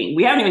be dating.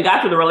 We haven't even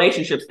got to the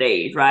relationship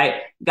stage,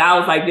 right? God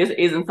was like, this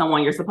isn't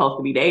someone you're supposed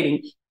to be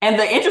dating. And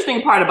the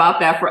interesting part about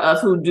that for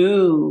us who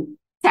do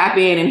tap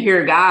in and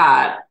hear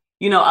God,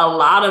 a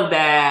lot of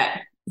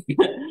that,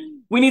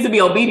 we need to be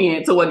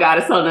obedient to what God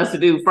is telling us to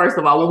do, first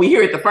of all, when we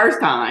hear it the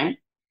first time,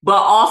 but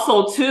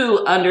also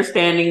too,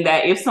 understanding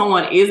that if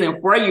someone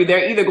isn't for you,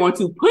 they're either going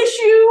to push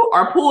you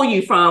or pull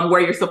you from where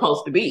you're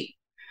supposed to be.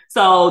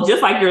 So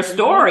just like your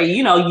story,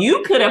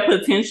 you could have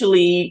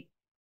potentially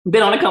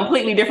been on a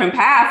completely different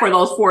path for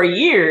those 4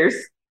 years,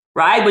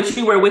 right? But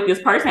you were with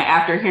this person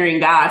after hearing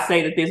God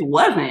say that this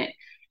wasn't.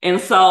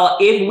 And so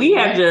if we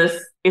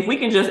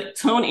can just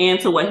tune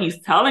into what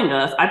he's telling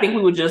us, I think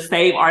we would just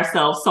save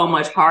ourselves so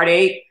much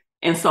heartache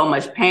and so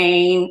much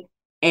pain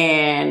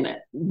and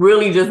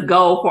really just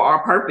go for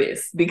our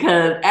purpose.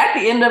 Because at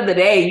the end of the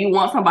day, you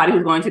want somebody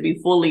who's going to be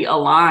fully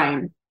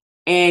aligned,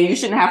 and you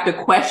shouldn't have to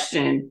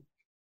question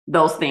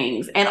those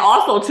things. And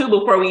also too,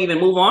 before we even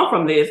move on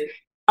from this,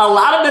 a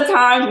lot of the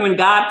times when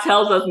God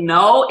tells us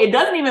no, it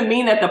doesn't even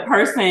mean that the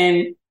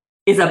person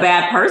is a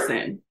bad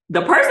person.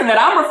 The person that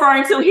I'm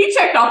referring to, he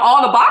checked off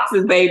all the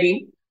boxes,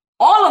 baby.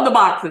 All of the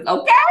boxes,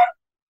 okay?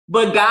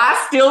 But God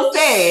still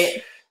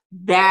said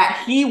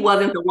that he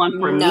wasn't the one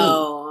for me.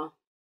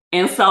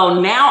 And so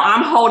now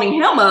I'm holding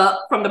him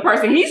up from the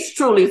person he's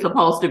truly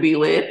supposed to be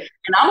with.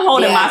 And I'm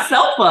holding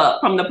myself up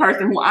from the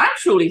person who I'm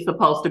truly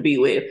supposed to be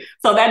with.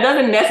 So that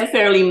doesn't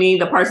necessarily mean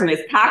the person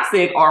is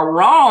toxic or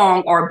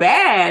wrong or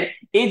bad.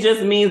 It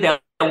just means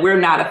that we're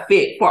not a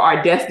fit for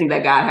our destiny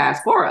that God has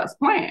for us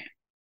planned.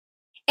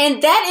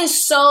 And that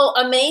is so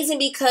amazing,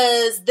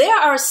 because there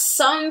are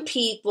some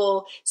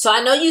people, so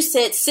I know you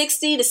said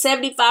 60 to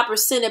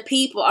 75% of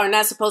people are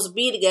not supposed to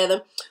be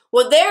together.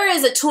 Well, there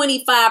is a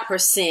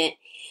 25%.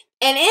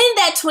 And in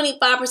that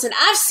 25%,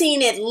 I've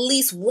seen at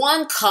least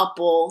one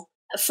couple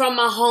from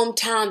my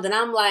hometown that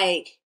I'm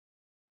like,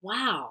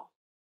 wow,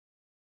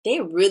 they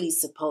really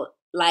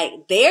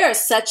they're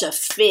such a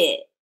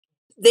fit.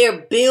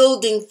 They're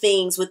building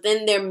things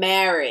within their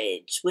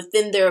marriage,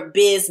 within their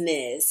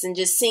business, and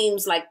just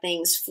seems like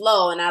things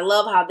flow. And I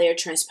love how they're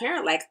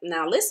transparent. Like,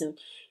 now listen,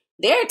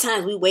 there are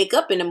times we wake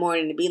up in the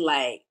morning to be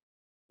like,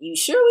 you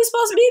sure we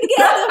supposed to be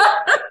together?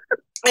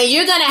 And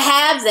you're going to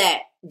have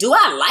that. Do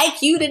I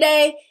like you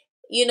today?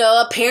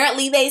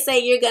 Apparently they say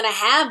you're going to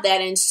have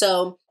that. And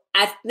so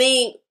I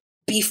think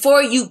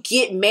before you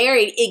get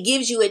married, it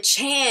gives you a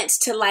chance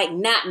to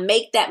not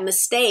make that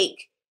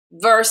mistake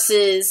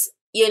versus,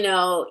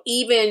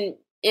 even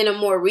in a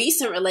more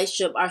recent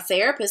relationship, our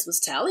therapist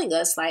was telling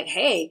us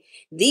hey,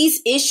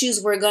 these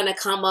issues were going to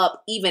come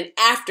up even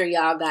after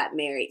y'all got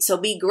married. So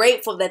be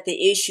grateful that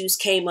the issues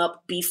came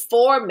up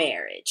before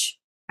marriage.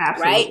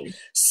 Absolutely. Right?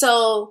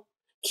 So,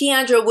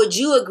 Kiaundra, would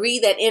you agree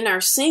that in our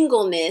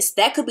singleness,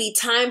 that could be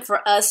time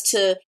for us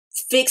to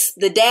fix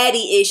the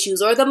daddy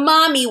issues or the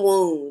mommy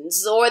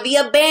wounds or the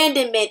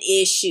abandonment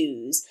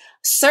issues?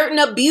 Certain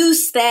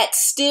abuse that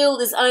still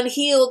is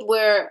unhealed,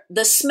 where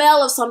the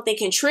smell of something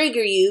can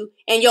trigger you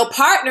and your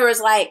partner is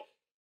like,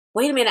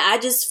 wait a minute, I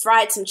just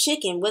fried some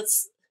chicken.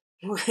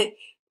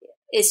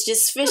 It's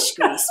just fish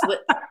grease.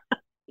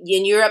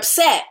 And you're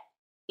upset.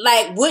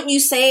 Wouldn't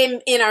you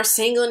say in our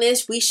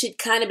singleness, we should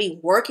kind of be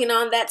working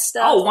on that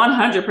stuff? Oh,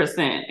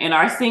 100%. In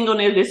our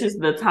singleness, this is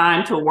the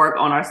time to work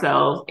on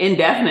ourselves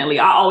indefinitely.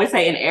 I always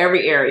say in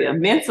every area,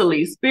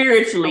 mentally,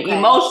 spiritually,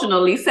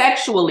 emotionally,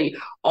 sexually,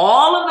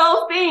 all of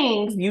those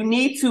things, you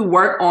need to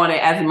work on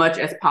it as much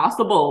as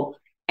possible.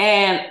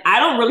 And I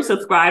don't really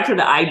subscribe to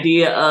the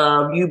idea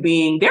of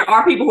there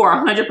are people who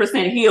are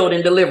 100% healed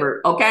and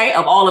delivered, okay,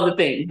 of all of the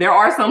things. There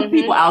are some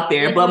people out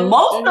there, but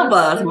most of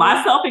us,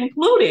 myself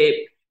included,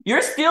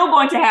 you're still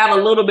going to have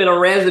a little bit of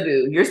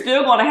residue. You're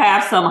still going to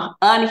have some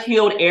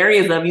unhealed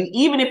areas of you,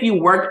 even if you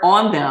worked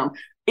on them.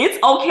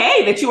 It's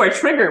okay that you are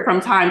triggered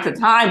from time to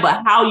time,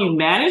 but how you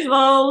manage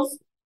those,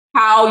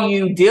 how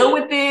you deal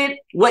with it,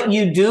 what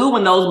you do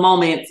when those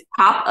moments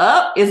pop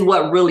up is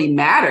what really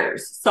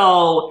matters.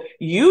 So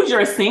use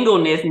your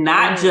singleness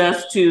not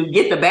just to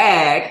get the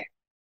bag,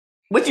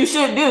 which you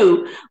should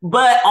do,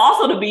 but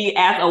also to be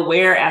as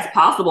aware as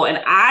possible.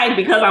 And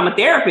because I'm a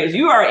therapist,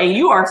 you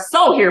are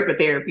so here for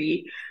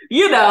therapy.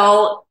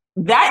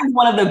 That is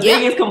one of the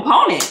biggest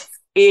components,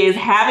 is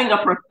having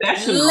a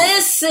professional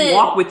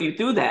walk with you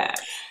through that.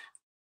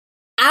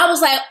 I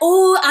was like,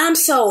 oh, I'm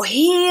so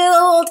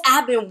healed.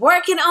 I've been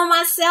working on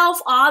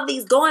myself all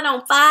these going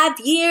on 5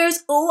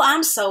 years. Oh,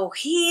 I'm so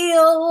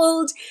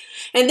healed.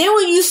 And then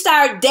when you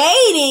start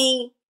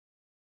dating,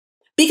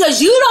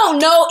 because you don't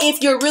know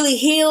if you're really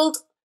healed.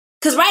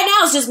 Because right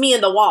now it's just me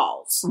and the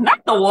walls.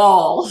 Not the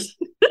walls.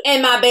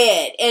 And my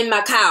bed and my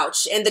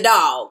couch and the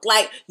dog.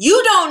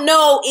 You don't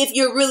know if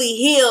you're really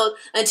healed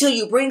until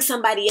you bring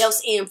somebody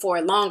else in for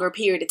a longer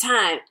period of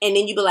time. And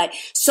then you be like,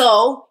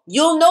 so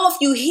you'll know if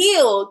you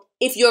healed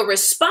if your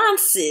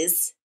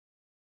responses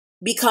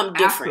become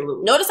different.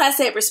 Absolutely. Notice I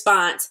said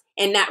response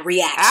and not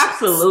reaction.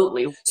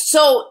 Absolutely.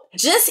 So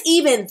just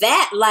even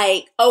that,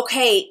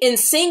 okay, in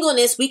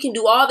singleness, we can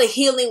do all the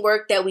healing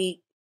work that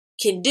we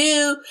can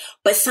do,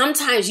 but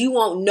sometimes you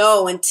won't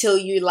know until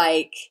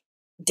you're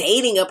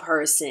dating a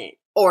person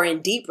or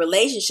in deep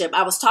relationship.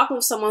 I was talking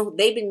with someone who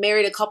they've been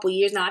married a couple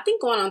years now, I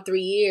think going on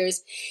 3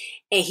 years.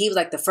 And he was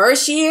like, the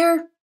first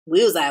year,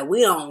 we was like,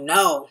 we don't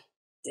know.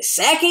 The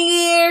second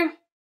year,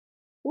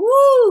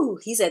 woo,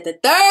 he said the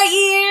third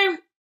year,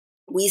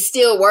 we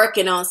still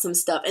working on some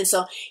stuff. And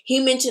so he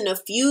mentioned a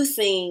few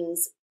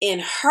things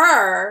in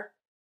her,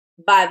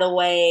 by the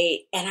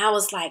way. And I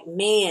was like,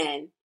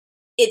 man,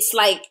 it's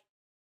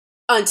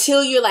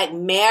until you're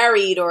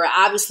married or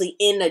obviously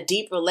in a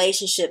deep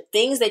relationship,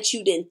 things that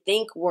you didn't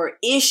think were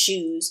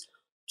issues.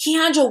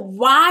 Kiaundra,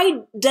 why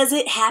does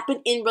it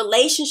happen in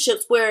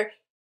relationships where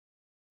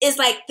it's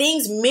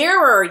things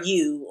mirror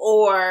you,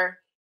 or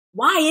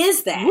why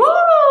is that?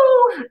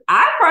 Woo!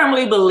 I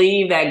firmly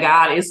believe that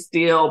God is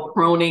still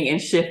pruning and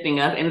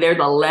shifting us, and there's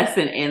a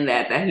lesson in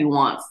that he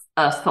wants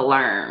us to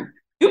learn.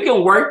 You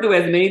can work through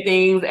as many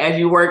things as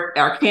you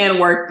can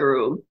work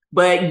through.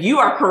 But you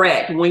are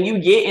correct. When you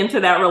get into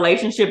that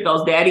relationship,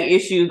 those daddy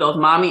issues, those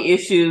mommy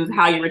issues,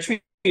 how you were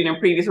treated in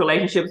previous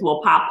relationships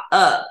will pop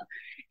up.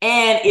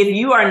 And if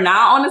you are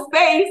not on the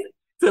space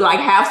to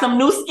have some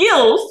new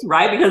skills,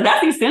 right? Because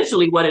that's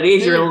essentially what it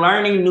is. You're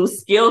learning new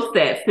skill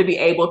sets to be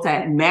able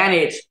to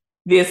manage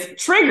this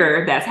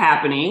trigger that's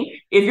happening.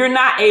 If you're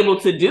not able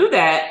to do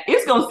that,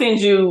 it's going to send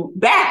you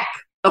back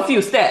a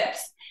few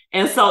steps.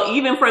 And so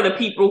even for the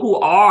people who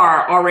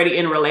are already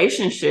in a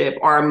relationship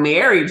or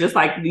married, just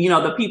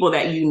the people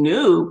that you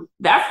knew,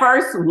 that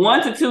first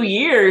 1 to 2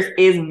 years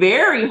is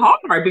very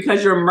hard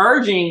because you're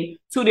merging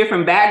two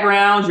different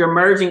backgrounds. You're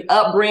merging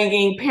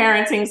upbringing,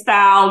 parenting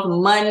styles,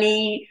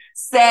 money,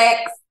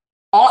 sex.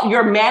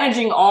 You're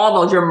managing all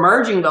those. You're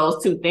merging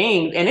those two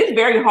things. And it's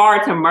very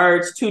hard to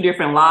merge two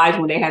different lives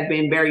when they have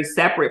been very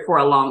separate for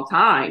a long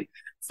time.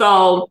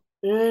 So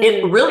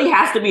it really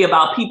has to be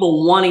about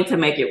people wanting to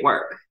make it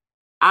work.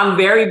 I'm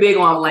very big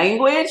on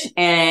language,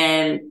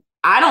 and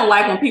I don't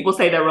like when people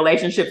say that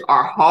relationships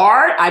are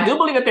hard. I do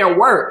believe that they're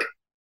work,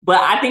 but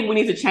I think we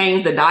need to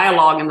change the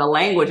dialogue and the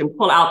language and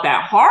pull out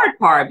that hard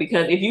part,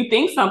 because if you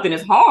think something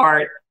is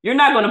hard, you're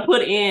not going to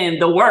put in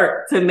the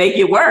work to make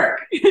it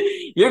work.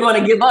 You're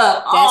going to give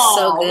up. That's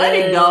so good. Let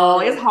it go.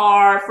 It's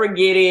hard.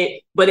 Forget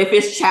it. But if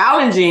it's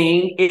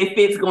challenging, if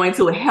it's going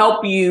to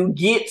help you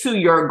get to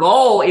your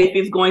goal, if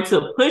it's going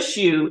to push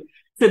you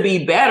to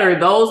be better,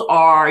 those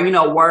are,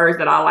 words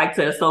that I like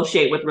to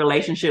associate with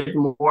relationships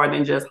more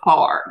than just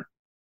hard.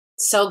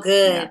 So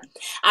good. Yeah.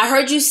 I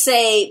heard you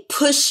say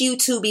push you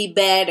to be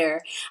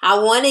better. I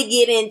want to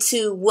get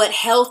into what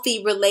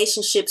healthy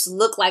relationships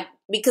look like,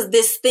 because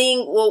this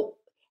thing,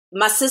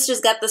 my sister's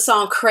got the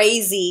song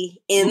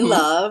Crazy in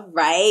Love,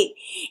 right?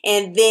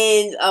 And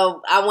then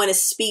I want to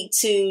speak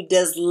to,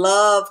 does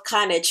love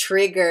kind of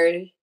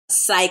trigger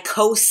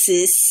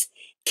psychosis?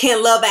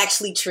 Can love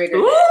actually trigger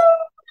that?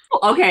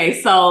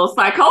 Okay, so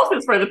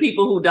psychosis, for the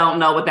people who don't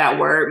know what that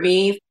word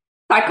means,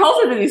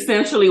 psychosis is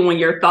essentially when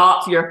your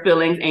thoughts, your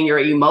feelings, and your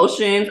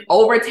emotions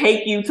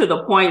overtake you to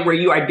the point where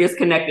you are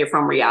disconnected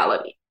from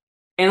reality.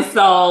 And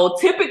so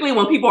typically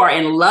when people are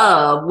in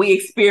love, we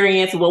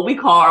experience what we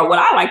call, or what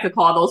I like to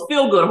call, those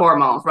feel-good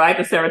hormones, right?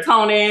 The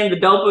serotonin, the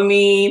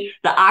dopamine,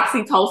 the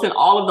oxytocin,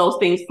 all of those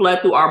things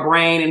flood through our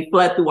brain and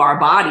flood through our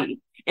body.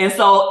 And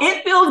so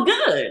it feels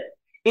good.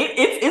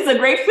 It's a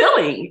great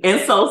feeling.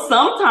 And so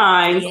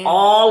sometimes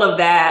all of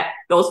that,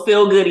 those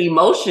feel-good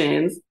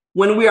emotions,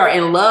 when we are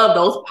in love,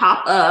 those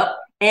pop up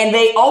and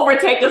they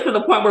overtake us to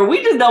the point where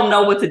we just don't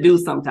know what to do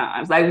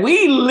sometimes. Like,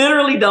 we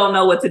literally don't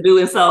know what to do.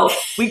 And so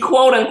we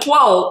quote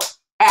unquote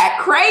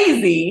act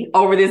crazy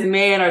over this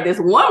man or this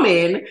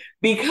woman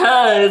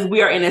because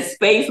we are in a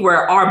space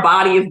where our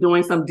body is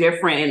doing some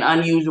different and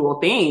unusual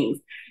things.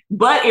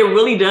 But it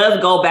really does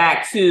go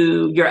back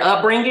to your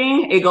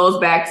upbringing. It goes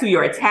back to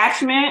your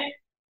attachment.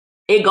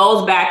 It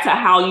goes back to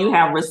how you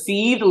have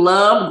received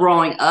love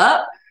growing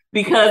up.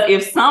 Because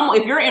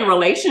if you're in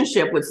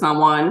relationship with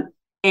someone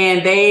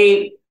and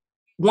they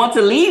want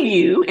to leave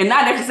you, and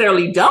not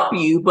necessarily dump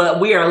you, but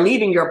we are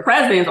leaving your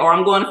presence, or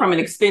I'm going from an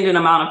extended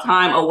amount of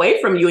time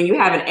away from you, and you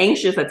have an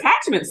anxious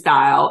attachment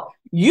style,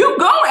 you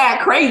go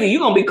act crazy.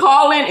 You're going to be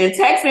calling and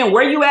texting,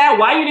 where you at?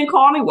 Why you didn't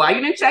call me? Why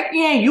you didn't check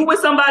in? You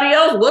with somebody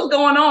else? What's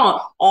going on?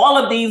 All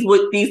of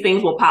these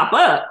things will pop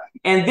up.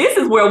 And this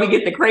is where we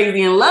get the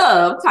crazy in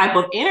love type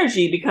of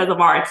energy because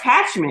of our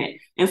attachment.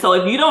 And so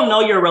if you don't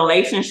know your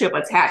relationship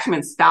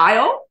attachment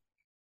style,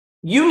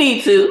 you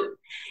need to.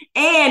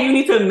 And you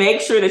need to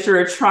make sure that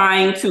you're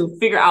trying to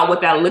figure out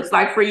what that looks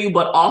like for you,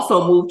 but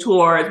also move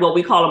towards what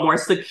we call a more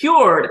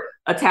secured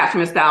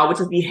attachment style, which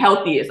is the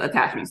healthiest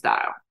attachment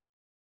style.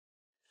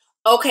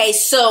 Okay,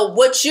 so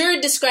what you're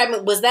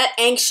describing, was that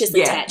anxious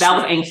attachment? Yeah, that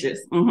was anxious.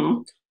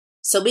 Mm-hmm.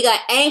 So we got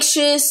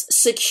anxious,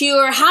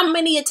 secure. How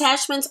many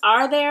attachments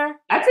are there?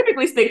 I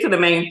typically stick to the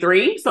main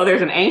three. So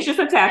there's an anxious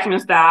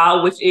attachment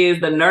style, which is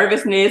the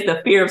nervousness,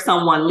 the fear of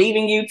someone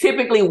leaving you.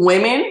 Typically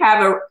women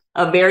have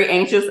a very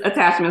anxious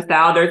attachment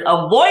style. There's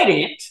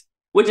avoidant,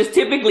 which is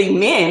typically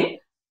men.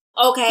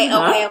 Okay.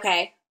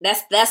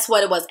 That's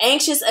what it was.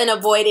 Anxious and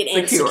avoidant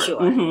and secure.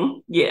 Mm-hmm.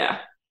 Yeah.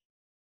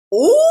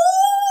 Ooh.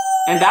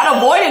 And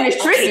that avoidant is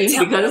tricky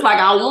because it's like,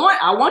 I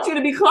want you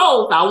to be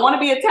close. I want to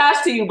be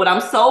attached to you, but I'm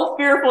so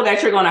fearful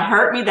that you're going to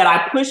hurt me that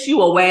I push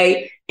you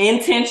away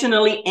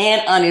intentionally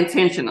and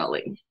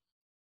unintentionally.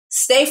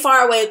 Stay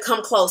far away,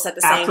 come close at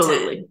the same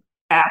time.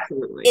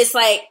 Absolutely. It's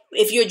like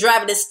if you're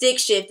driving a stick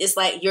shift, it's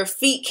like your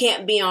feet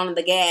can't be on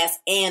the gas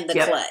and the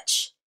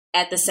clutch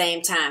at the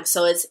same time.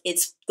 So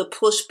it's the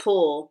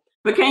push-pull.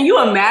 But can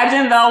you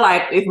imagine though,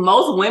 like if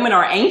most women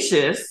are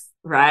anxious,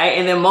 right?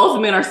 And then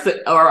most men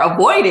are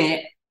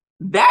avoidant,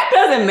 that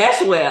doesn't mesh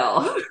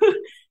well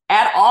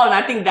at all. And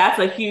I think that's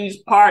a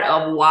huge part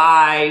of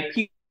why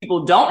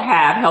people don't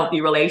have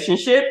healthy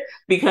relationships,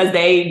 because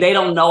they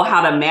don't know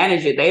how to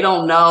manage it. They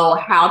don't know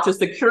how to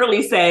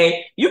securely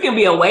say, you can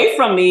be away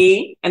from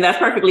me and that's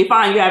perfectly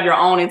fine. You have your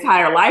own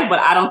entire life, but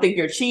I don't think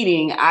you're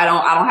cheating. I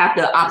don't have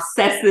to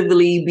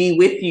obsessively be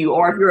with you.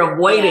 Or if you're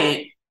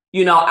avoidant,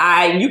 you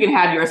can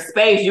have your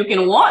space. You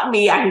can want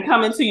me. I can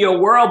come into your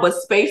world, but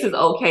space is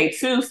okay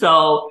too.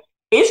 So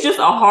it's just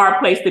a hard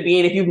place to be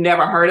in if you've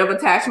never heard of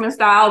attachment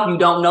styles, you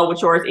don't know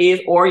what yours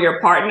is, or your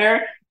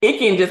partner. It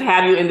can just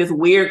have you in this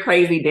weird,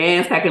 crazy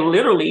dance that can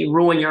literally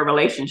ruin your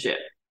relationship.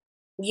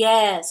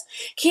 Yes.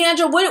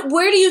 Kiaundra,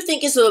 where do you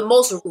think is the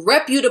most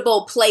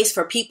reputable place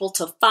for people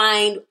to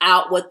find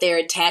out what their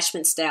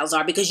attachment styles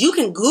are? Because you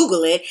can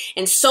Google it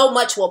and so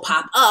much will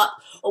pop up.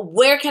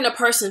 Where can a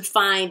person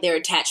find their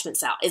attachment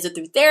style? Is it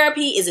through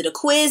therapy? Is it a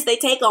quiz they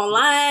take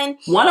online?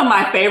 One of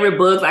my favorite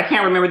books, I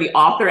can't remember the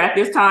author at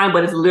this time,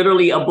 but it's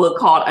literally a book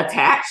called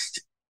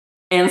Attached.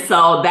 And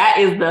so that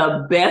is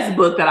the best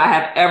book that I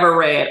have ever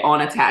read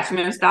on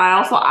attachment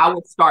style. So I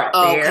would start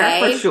there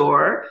for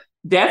sure.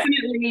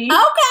 Definitely.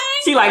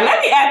 Okay. She like,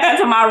 let me add that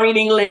to my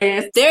reading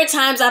list. There are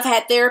times I've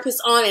had therapists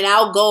on and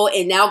I'll go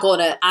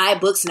to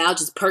iBooks and I'll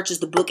just purchase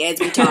the book as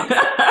we talk.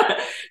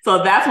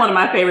 So that's one of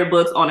my favorite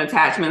books on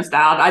attachment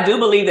styles. I do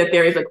believe that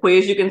there is a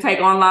quiz you can take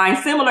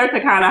online, similar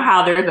to kind of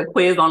how there's a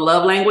quiz on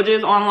love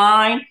languages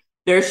online.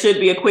 There should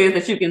be a quiz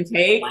that you can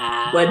take,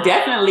 but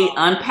definitely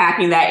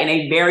unpacking that in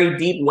a very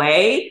deep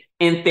way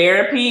in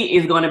therapy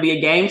is going to be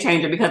a game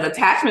changer, because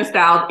attachment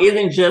styles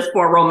isn't just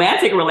for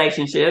romantic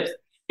relationships.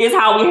 It's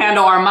how we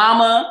handle our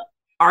mama,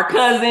 our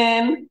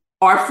cousin,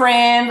 our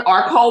friends,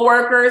 our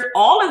coworkers.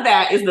 All of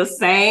that is the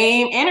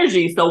same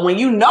energy. So when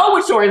you know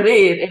what yours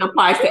is, it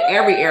applies to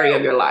every area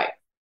of your life.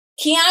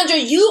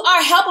 Kiaundra, you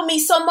are helping me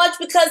so much,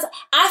 because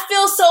I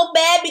feel so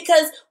bad,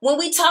 because when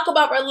we talk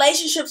about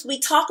relationships, we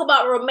talk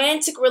about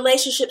romantic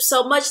relationships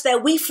so much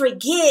that we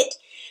forget,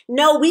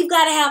 no, we've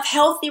got to have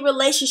healthy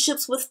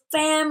relationships with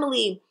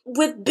family,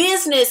 with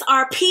business,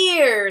 our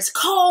peers,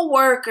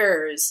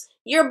 co-workers,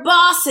 your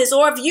bosses,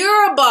 or if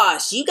you're a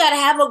boss, you got to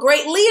have a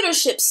great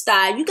leadership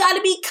style. You got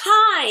to be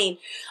kind.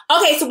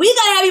 Okay, so we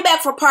got to have you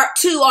back for part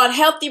 2 on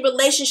healthy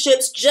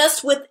relationships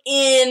just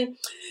within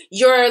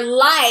your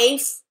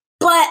life.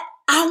 But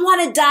I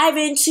want to dive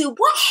into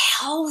what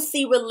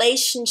healthy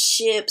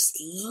relationships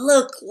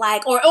look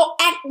like, or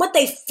what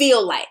they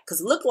feel like.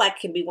 Because look like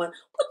can be one.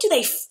 What do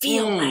they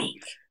feel like?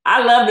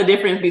 I love the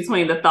difference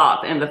between the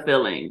thoughts and the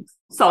feelings.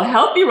 So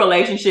healthy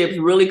relationships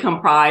really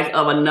comprise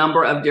of a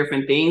number of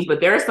different things,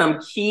 but there are some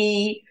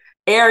key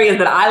areas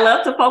that I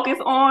love to focus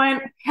on.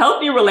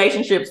 Healthy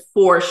relationships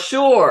for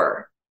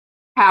sure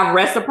have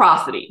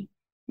reciprocity,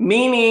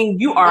 meaning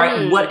you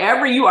are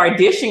whatever you are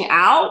dishing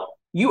out,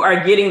 you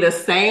are getting the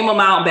same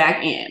amount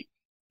back in.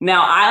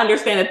 Now, I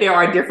understand that there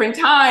are different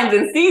times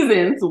and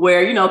seasons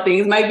where,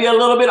 things might be a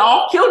little bit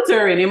off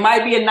kilter, and it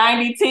might be a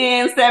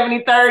 90-10,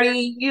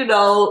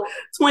 70-30,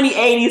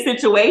 20-80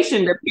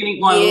 situation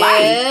depending on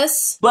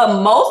life. But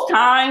most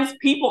times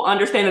people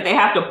understand that they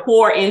have to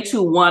pour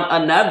into one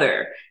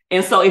another.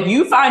 And so if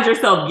you find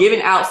yourself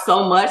giving out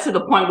so much to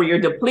the point where you're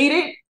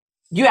depleted,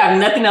 you have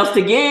nothing else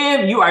to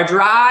give, you are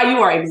dry, you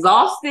are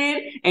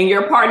exhausted, and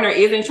your partner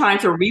isn't trying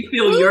to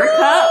refill your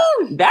cup,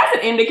 that's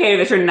an indicator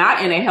that you're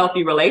not in a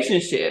healthy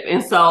relationship.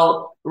 And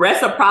so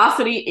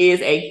reciprocity is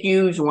a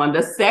huge one.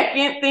 The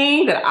second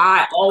thing that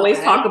I always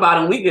talk about,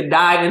 and we could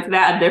dive into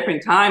that a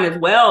different time as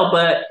well,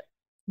 but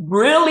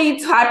really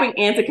tapping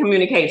into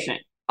communication.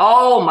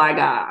 Oh my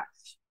gosh.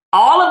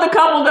 All of the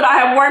couples that I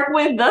have worked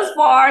with thus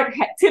far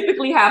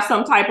typically have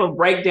some type of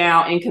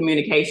breakdown in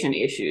communication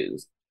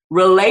issues.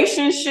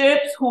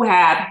 Relationships who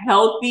have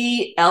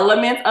healthy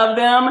elements of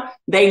them,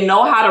 they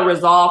know how to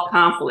resolve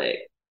conflict.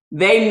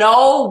 They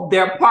know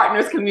their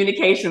partner's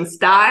communication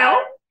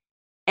style,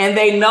 and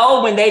they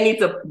know when they need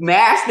to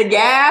mash the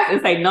gas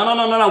and say,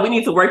 no, we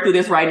need to work through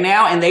this right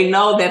now. And they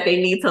know that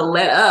they need to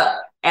let up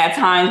at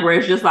times where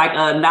it's just like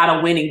not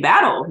a winning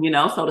battle,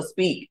 so to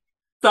speak.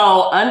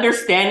 So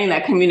understanding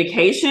that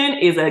communication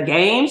is a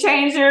game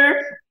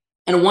changer.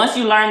 And once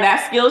you learn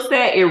that skill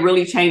set, it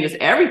really changes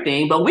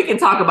everything. But we can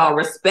talk about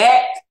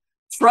respect,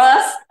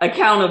 trust,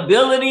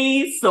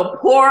 accountability,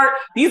 support.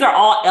 These are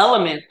all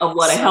elements of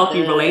what a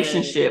healthy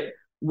relationship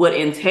would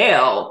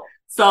entail.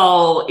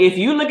 So if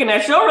you're looking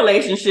at your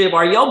relationship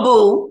or your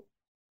boo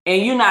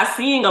and you're not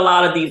seeing a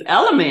lot of these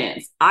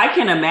elements, I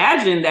can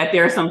imagine that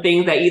there are some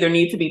things that either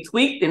need to be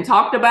tweaked and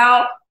talked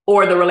about,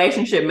 or the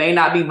relationship may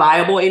not be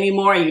viable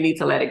anymore and you need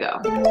to let it go.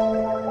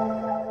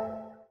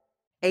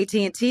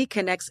 AT&T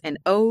connects an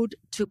ode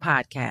to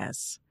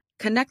podcasts.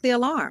 Connect the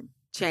alarm.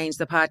 Change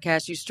the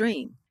podcast you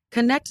stream.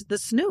 Connect the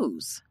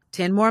snooze.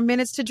 10 more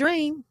minutes to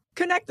dream.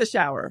 Connect the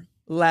shower.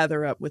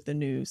 Lather up with the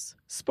news,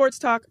 sports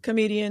talk,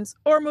 comedians,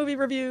 or movie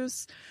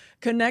reviews.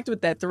 Connect with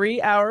that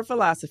 3-hour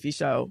philosophy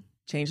show.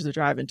 Change the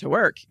drive into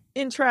work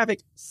in traffic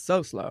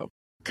so slow.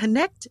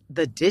 Connect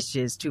the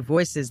dishes to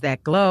voices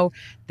that glow.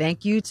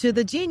 Thank you to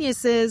the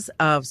geniuses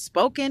of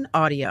spoken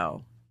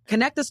audio.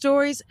 Connect the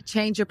stories,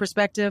 change your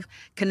perspective.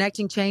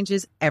 Connecting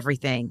changes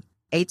everything.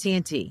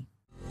 AT&T.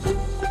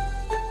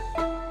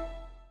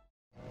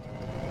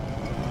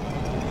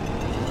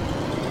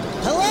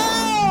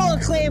 Hello,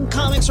 acclaimed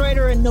comics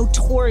writer and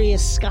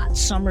notorious Scott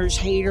Summers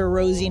hater,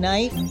 Rosie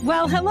Knight.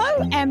 Well,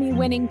 hello,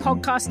 Emmy-winning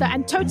podcaster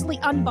and totally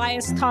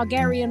unbiased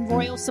Targaryen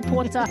royal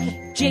supporter,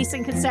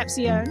 Jason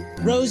Concepcion.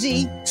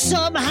 Rosie,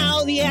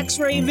 somehow the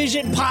X-Ray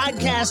Vision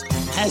podcast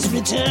has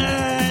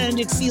returned.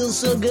 It feels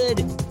so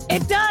good.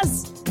 It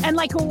does. And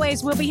like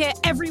always, we'll be here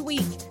every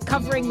week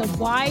covering the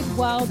wide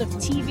world of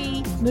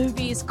TV,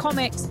 movies,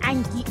 comics,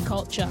 and geek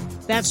culture.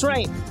 That's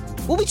right.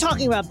 We'll be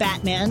talking about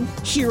Batman,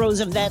 heroes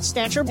of that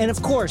stature, and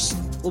of course,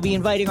 we'll be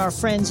inviting our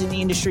friends in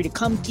the industry to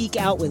come geek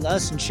out with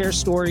us and share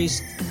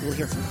stories. We'll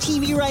hear from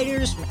TV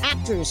writers, from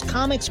actors,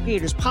 comics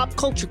creators, pop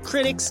culture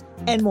critics,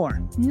 and more.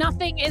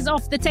 Nothing is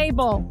off the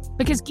table,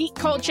 because geek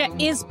culture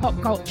is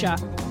pop culture,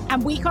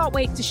 and we can't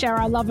wait to share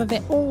our love of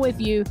it all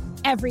with you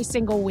every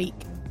single week.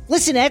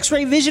 Listen to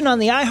X-Ray Vision on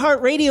the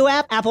iHeartRadio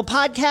app, Apple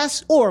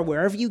Podcasts, or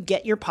wherever you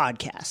get your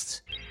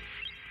podcasts.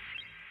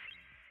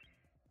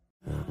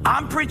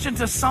 I'm preaching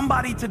to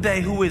somebody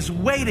today who is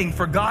waiting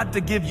for God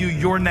to give you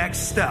your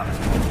next step.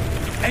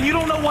 And you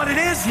don't know what it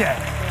is yet.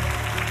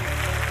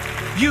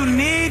 You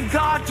need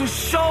God to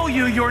show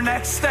you your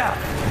next step.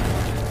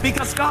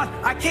 Because God,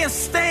 I can't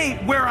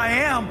stay where I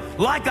am,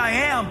 like I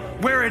am,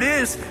 where it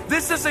is.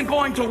 This isn't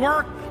going to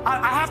work.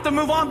 I have to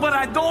move on, but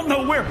I don't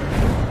know where.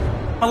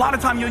 A lot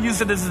of time you'll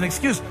use it as an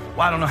excuse.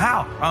 Well, I don't know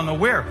how. I don't know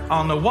where. I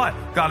don't know what.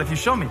 God, if you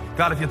show me.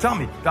 God, if you tell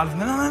me. God, if...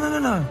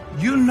 No.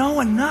 You know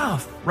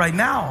enough right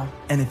now.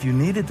 And if you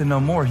needed to know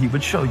more, he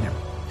would show you.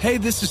 Hey,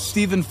 this is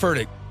Stephen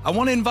Furtick. I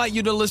want to invite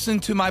you to listen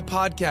to my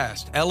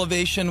podcast,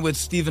 Elevation with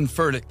Stephen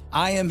Furtick.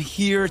 I am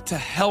here to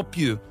help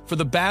you for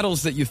the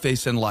battles that you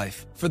face in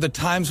life, for the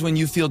times when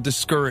you feel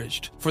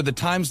discouraged, for the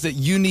times that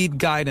you need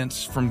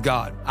guidance from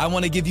God. I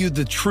want to give you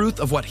the truth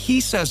of what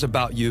he says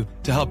about you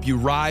to help you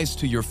rise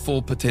to your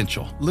full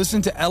potential.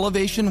 Listen to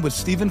Elevation with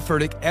Stephen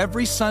Furtick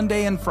every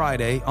Sunday and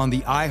Friday on the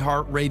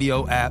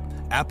iHeartRadio app,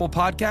 Apple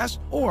Podcasts,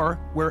 or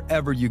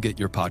wherever you get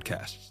your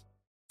podcasts.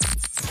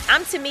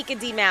 I'm Tamika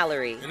D.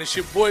 Mallory. And it's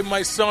your boy,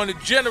 my son, the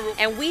General.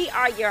 And we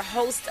are your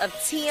hosts of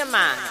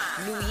TMI.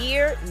 New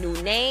year, new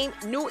name,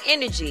 new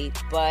energy,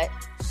 but...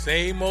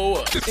 same old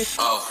us.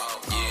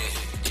 Oh,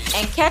 yeah.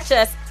 And catch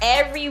us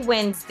every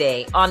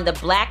Wednesday on the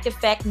Black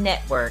Effect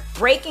Network,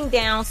 breaking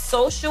down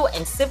social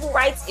and civil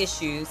rights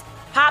issues,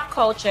 pop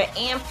culture,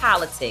 and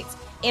politics,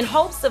 in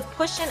hopes of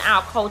pushing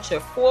our culture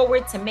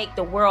forward to make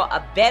the world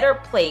a better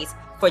place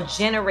for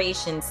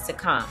generations to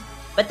come.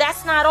 But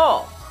that's not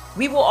all.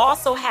 We will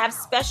also have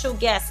special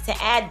guests to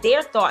add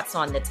their thoughts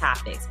on the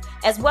topics,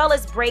 as well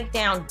as break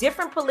down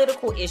different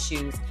political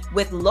issues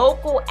with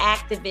local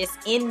activists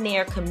in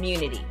their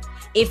community.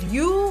 If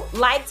you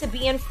like to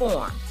be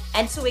informed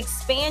and to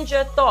expand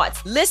your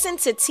thoughts, listen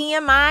to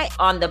TMI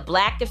on the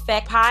Black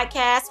Effect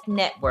Podcast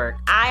Network,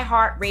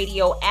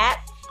 iHeartRadio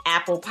app,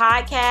 Apple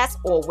Podcasts,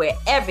 or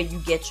wherever you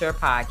get your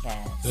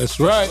podcasts. That's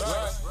right.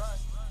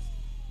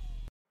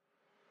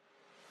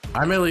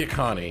 I'm Elliot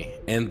Connie,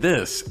 and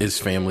this is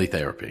Family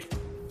Therapy.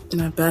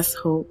 My best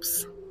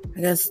hopes,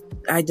 I guess,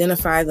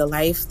 identify the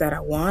life that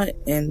I want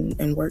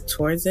and work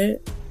towards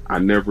it. I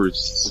never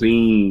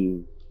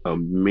seen a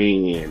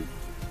man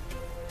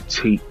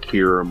take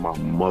care of my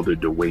mother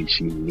the way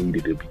she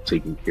needed to be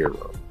taken care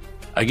of.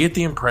 I get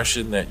the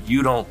impression that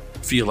you don't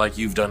feel like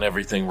you've done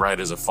everything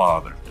right as a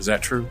father. Is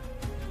that true?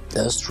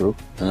 That's true,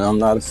 and I'm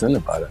not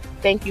offended by that.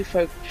 Thank you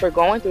for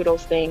going through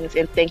those things,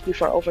 and thank you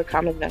for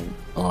overcoming them.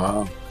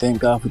 Wow. Thank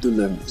God for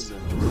deliverance.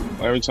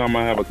 Every time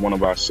I have one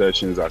of our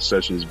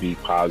sessions be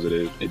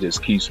positive. It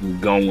just keeps me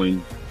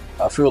going.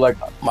 I feel like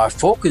my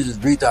focus is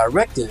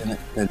redirected in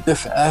a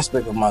different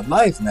aspect of my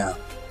life now.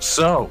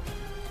 So,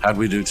 how'd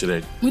we do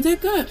today? We did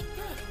good.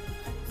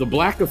 The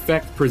Black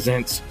Effect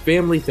presents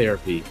Family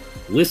Therapy.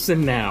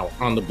 Listen now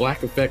on the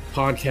Black Effect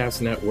Podcast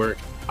Network,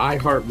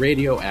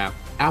 iHeartRadio app,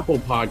 Apple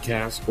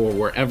Podcasts, or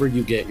wherever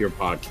you get your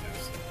podcasts.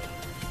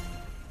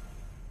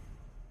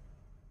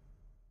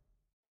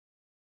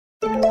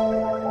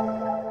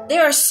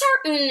 There are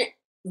certain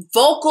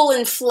vocal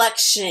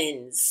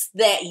inflections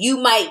that you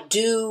might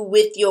do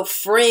with your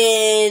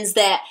friends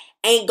that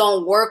ain't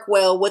gonna work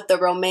well with the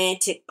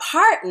romantic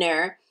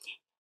partner.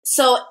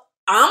 So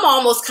I'm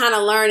almost kind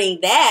of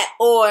learning that.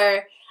 Or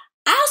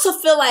I also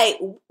feel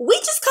like we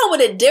just come with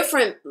a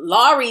different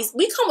Laurie's.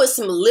 We come with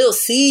some little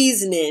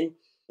seasoning,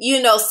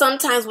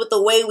 sometimes with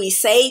the way we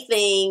say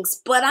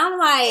things. But I'm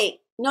like,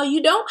 no,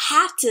 you don't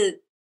have to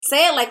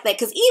say it like that,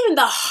 because even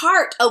the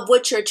heart of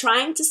what you're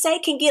trying to say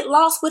can get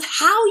lost with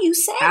how you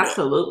say it.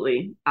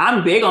 Absolutely.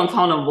 I'm big on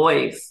tone of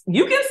voice.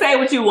 You can say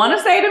what you want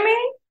to say to me,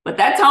 but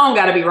that tone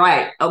got to be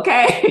right,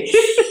 okay?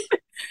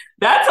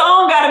 That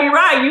tone got to be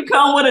right. You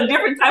come with a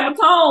different type of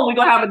tone, we're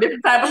going to have a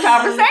different type of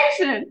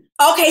conversation.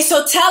 Okay,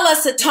 so tell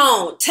us a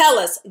tone. Tell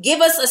us. Give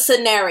us a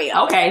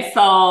scenario. Okay,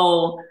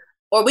 so...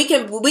 Or we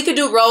could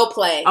do role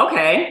play.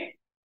 Okay.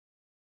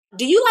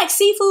 Do you like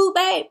seafood,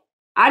 babe?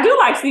 I do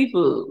like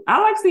seafood.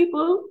 I like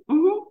seafood.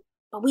 Mm-hmm.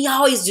 But we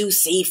always do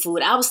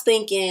seafood. I was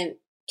thinking,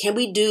 can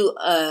we do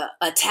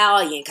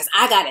Italian? Because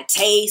I got a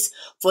taste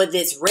for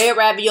this red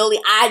ravioli.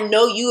 I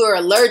know you are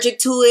allergic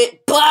to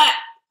it, but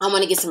I'm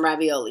going to get some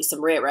ravioli,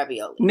 some red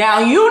ravioli. Now,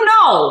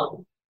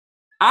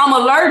 I'm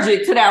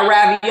allergic to that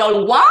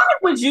ravioli. Why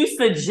would you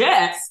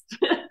suggest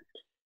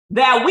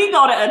that we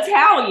go to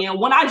Italian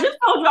when I just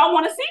told you I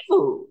want a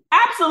seafood?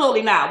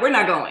 Absolutely not. We're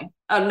not going.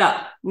 No.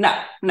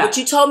 But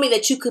you told me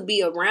that you could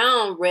be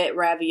around red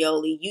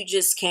ravioli. You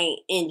just can't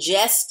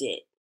ingest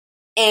it.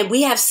 And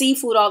we have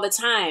seafood all the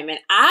time. And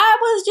I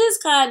was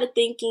just kind of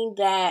thinking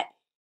that,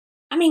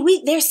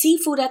 there's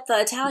seafood at the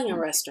Italian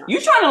restaurant.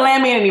 You trying to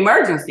land me in an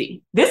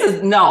emergency.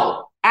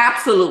 No,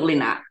 absolutely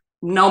not.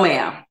 No,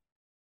 ma'am.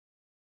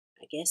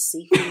 I guess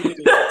seafood it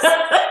is.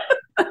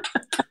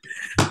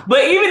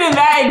 But even in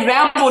that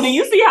example, do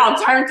you see how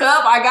turned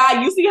up I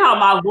got? You see how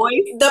my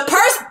voice...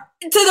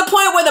 To the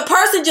point where the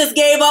person just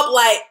gave up,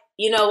 like,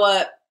 you know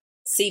what?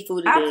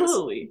 Seafood it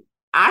Absolutely. is.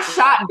 I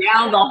shot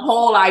down the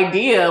whole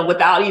idea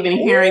without even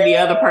hearing the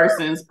other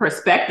person's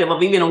perspective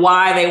of even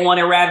why they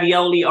wanted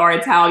ravioli or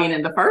Italian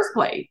in the first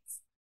place.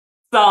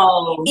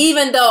 So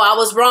even though I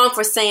was wrong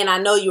for saying I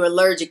know you're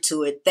allergic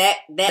to it, that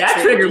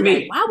triggered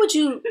me.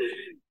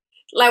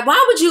 Like,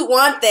 why would you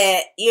want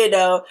that,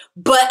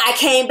 But I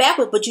came back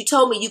with, but you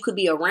told me you could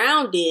be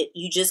around it,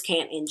 you just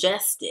can't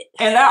ingest it.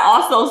 And that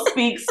also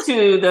speaks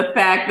to the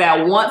fact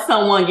that once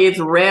someone gets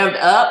revved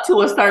up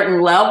to a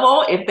certain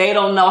level, if they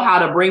don't know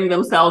how to bring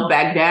themselves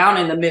back down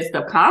in the midst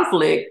of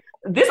conflict,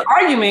 this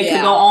argument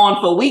could go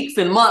on for weeks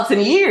and months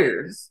and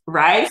years,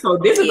 right? So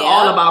this is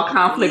all about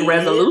conflict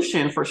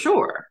resolution for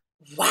sure.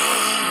 Wow.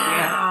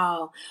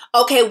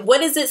 Yeah. Okay, what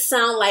does it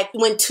sound like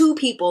when two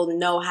people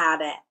know how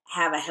to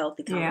have a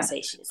healthy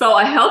conversation? So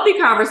a healthy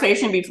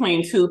conversation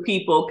between two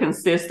people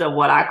consists of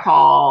what I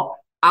call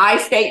I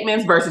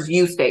statements versus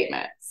you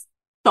statements.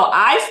 So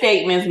I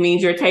statements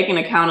means you're taking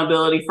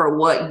accountability for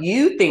what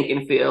you think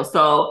and feel.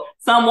 So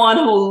someone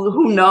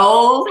who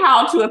knows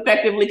how to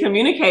effectively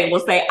communicate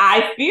will say,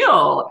 I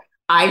feel,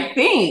 I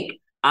think,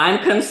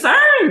 I'm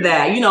concerned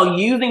that,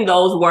 using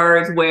those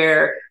words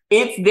where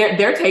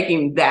they're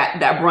taking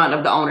that brunt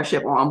of the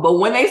ownership on. But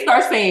when they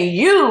start saying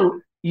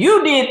you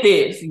did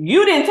this,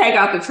 you didn't take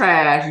out the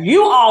trash,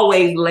 you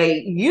always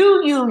late,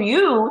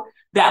 you,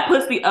 that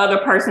puts the other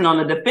person on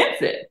the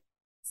defensive.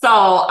 So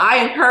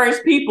I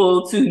encourage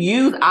people to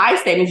use I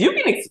statements. You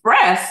can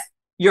express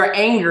you're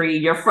angry,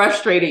 you're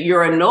frustrated,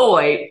 you're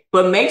annoyed,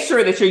 but make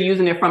sure that you're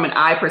using it from an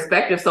I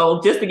perspective. So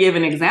just to give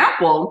an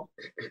example,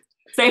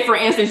 say, for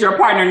instance, your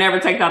partner never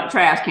takes out the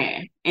trash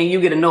can and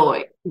you get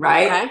annoyed,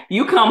 right? Okay.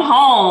 You come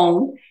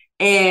home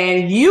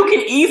and you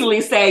can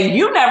easily say,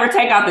 you never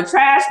take out the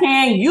trash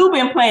can. You've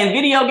been playing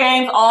video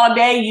games all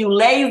day. You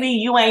lazy,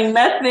 you ain't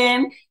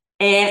nothing.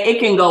 And it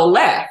can go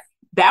left.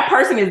 That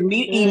person is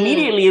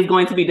immediately is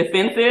going to be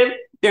defensive.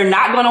 They're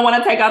not going to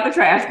want to take out the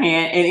trash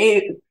can. And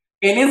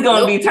it's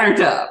going to be turned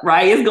up,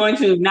 right? It's going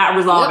to not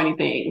resolve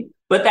anything.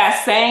 But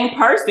that same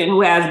person who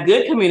has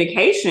good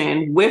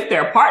communication with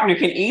their partner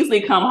can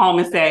easily come home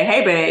and say,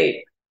 hey, babe,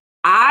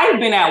 I've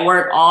been at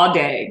work all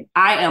day.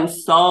 I am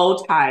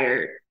so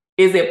tired.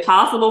 Is it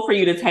possible for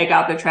you to take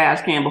out the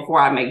trash can before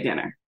I make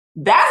dinner?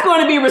 That's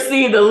going to be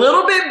received a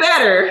little bit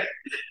better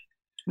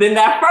than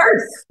that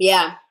first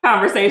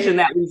conversation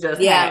that we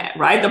just had,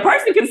 right? The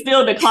person can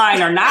still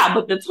decline or not,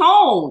 but the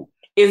tone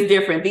is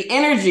different. The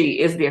energy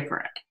is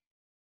different.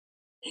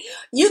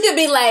 You could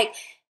be like,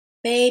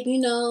 babe,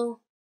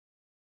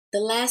 the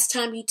last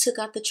time you took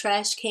out the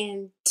trash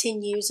can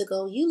 10 years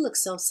ago, you look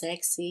so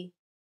sexy.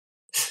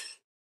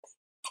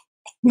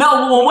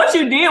 No, well, what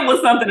you did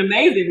was something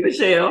amazing,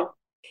 Michelle.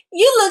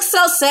 You look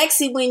so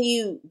sexy when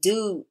you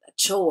do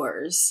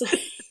chores.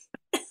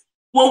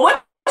 Well,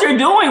 what you're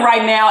doing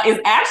right now is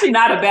actually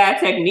not a bad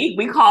technique.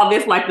 We call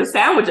this like the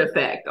sandwich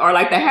effect or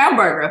like the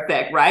hamburger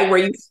effect, right? Where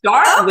you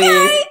start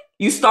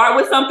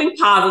with something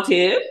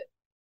positive.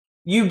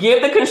 You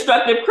give the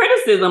constructive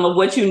criticism of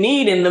what you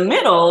need in the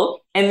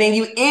middle, and then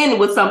you end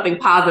with something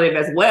positive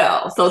as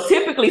well. So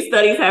typically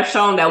studies have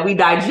shown that we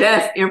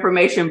digest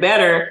information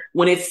better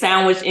when it's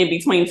sandwiched in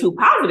between two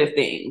positive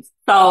things.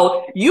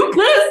 So you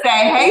could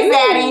say, hey,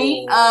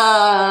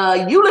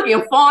 Zaddy, you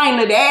looking fine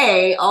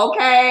today,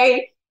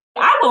 okay?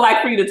 I would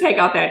like for you to take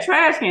out that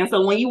trash can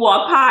so when you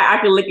walk by, I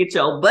can look at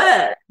your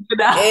butt.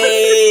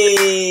 Hey.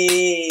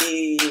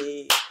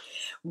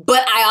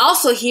 But I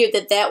also hear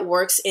that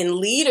works in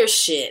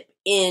leadership,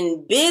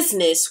 in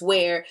business,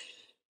 where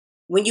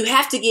when you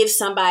have to give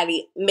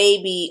somebody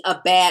maybe a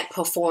bad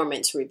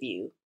performance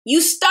review, you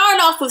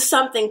start off with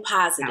something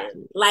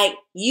positive. Like,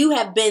 you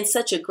have been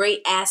such a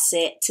great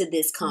asset to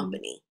this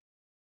company.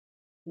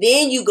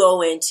 Then you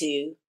go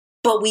into,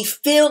 but we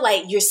feel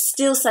like you're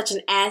still such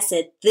an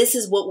asset. This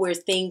is what we're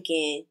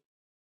thinking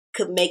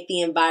could make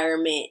the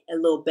environment a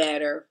little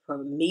better for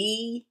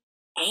me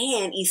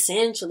and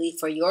essentially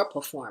for your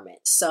performance.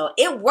 So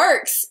it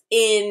works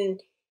in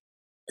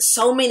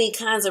so many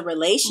kinds of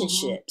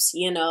relationships,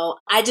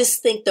 I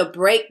just think the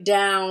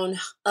breakdown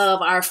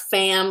of our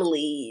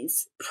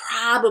families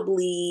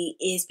probably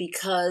is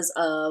because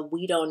of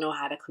we don't know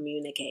how to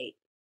communicate.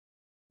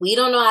 We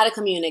don't know how to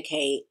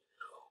communicate.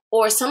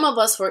 Or some of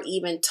us were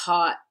even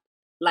taught,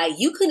 like,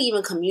 you couldn't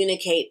even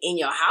communicate in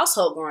your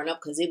household growing up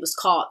because it was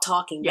called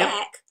talking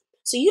back.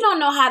 So you don't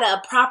know how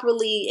to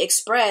properly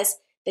express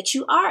that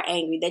you are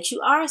angry, that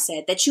you are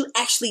sad, that you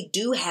actually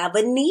do have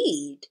a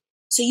need.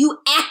 So you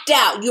act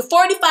out. You're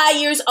 45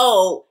 years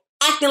old,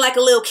 acting like a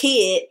little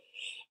kid.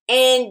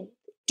 And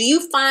do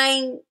you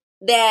find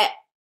that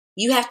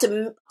you have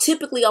to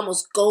typically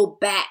almost go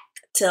back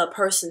to a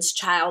person's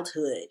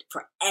childhood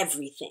for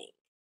everything?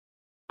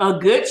 A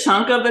good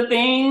chunk of the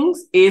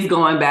things is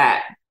going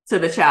back to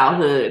the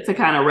childhood to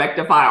kind of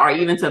rectify or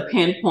even to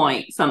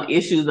pinpoint some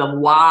issues of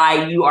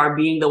why you are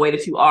being the way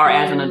that you are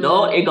as an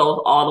adult. It goes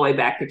all the way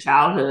back to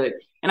childhood.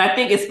 And I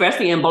think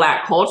especially in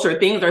Black culture,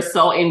 things are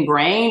so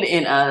ingrained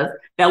in us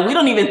that we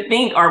don't even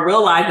think or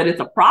realize that it's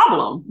a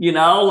problem,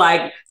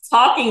 like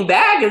talking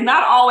back is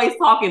not always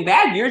talking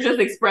back. You're just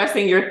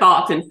expressing your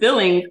thoughts and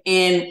feelings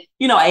in,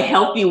 a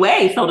healthy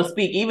way, so to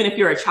speak, even if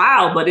you're a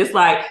child. But it's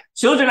like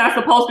children are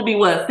supposed to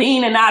be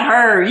seen and not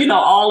heard,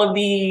 all of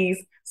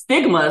these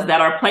stigmas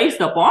that are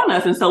placed upon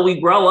us. And so we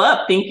grow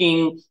up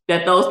thinking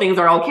that those things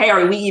are okay,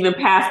 or we even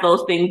pass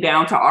those things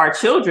down to our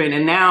children.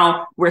 And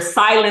now we're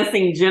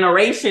silencing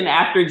generation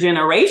after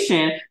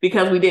generation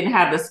because we didn't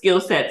have the skill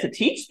set to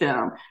teach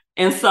them.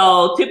 And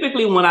so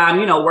typically when I'm,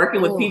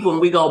 working with people and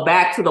we go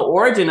back to the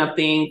origin of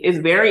things, it's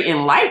very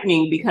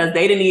enlightening because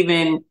they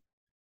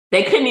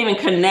couldn't even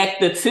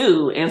connect the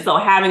two. And so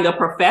having a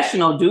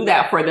professional do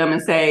that for them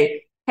and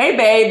say, hey,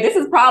 babe, this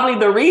is probably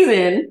the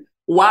reason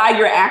why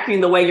you're acting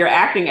the way you're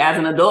acting as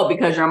an adult,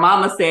 because your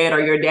mama said or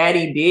your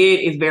daddy did,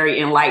 is very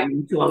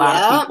enlightening to a lot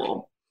of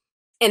people.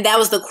 And that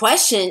was the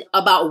question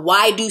about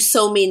why do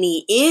so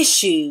many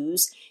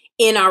issues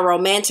in our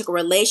romantic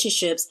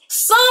relationships?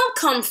 Some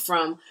come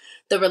from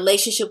the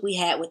relationship we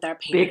had with our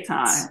parents. Big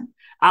time.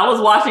 I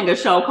was watching a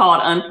show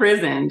called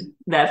Unprisoned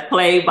that's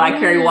played by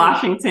Kerry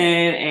Washington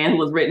and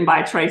was written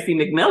by Tracy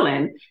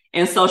McMillan.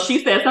 And so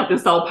she said something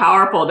so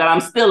powerful that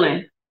I'm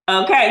stealing.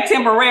 Okay,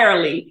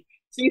 temporarily.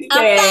 She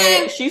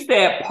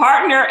said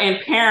partner and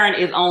parent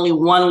is only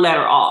one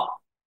letter off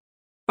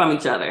from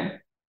each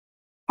other.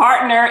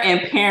 Partner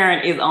and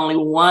parent is only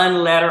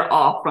one letter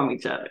off from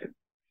each other.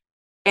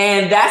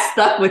 And that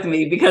stuck with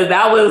me because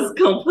that was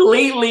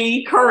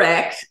completely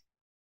correct.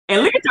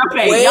 And look at your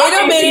face. Wait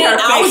a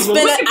minute.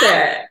 Look at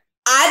that.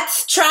 I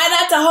try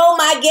not to hold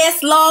my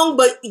guests long,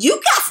 but you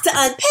got to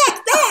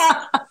unpack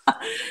that.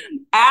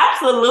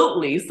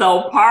 Absolutely.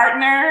 So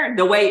partner,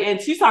 the way,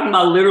 and she's talking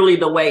about literally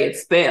the way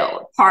it's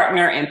spelled,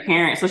 partner and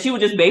parent. So she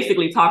was just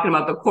basically talking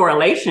about the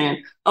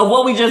correlation of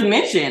what we just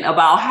mentioned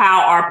about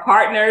how our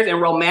partners and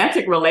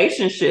romantic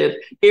relationships,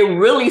 it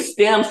really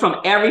stems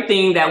from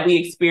everything that we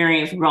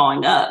experienced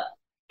growing up.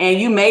 And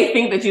you may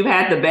think that you've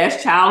had the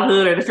best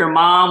childhood or that your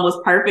mom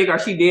was perfect or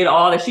she did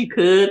all that she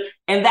could.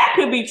 And that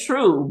could be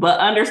true,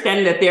 but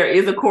understanding that there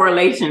is a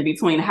correlation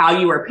between how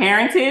you were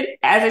parented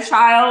as a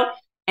child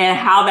and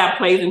how that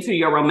plays into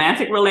your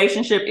romantic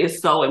relationship is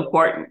so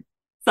important.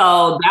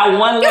 So that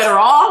one letter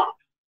off,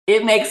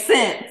 it makes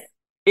sense.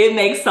 It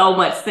makes so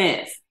much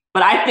sense.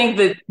 But I think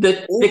that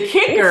the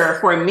kicker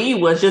for me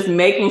was just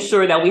making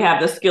sure that we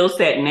have the skill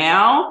set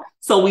now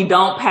so we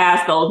don't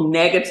pass those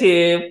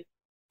negative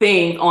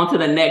things onto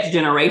the next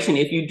generation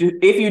if you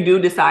do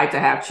decide to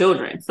have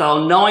children.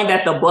 So knowing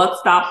that the buck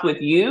stops with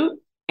you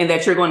and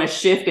that you're going to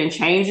shift and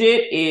change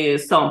it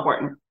is so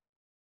important.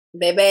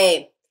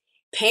 Baby,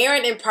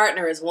 parent and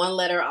partner is one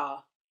letter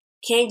off.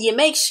 Can you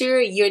make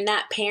sure you're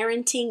not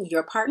parenting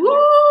your partner?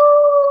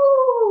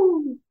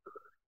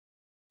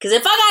 Because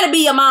if I got to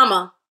be your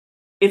mama,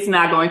 it's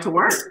not going to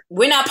work.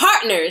 We're not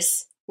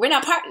partners.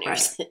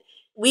 Right.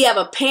 We have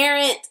a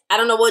parent. I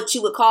don't know what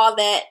you would call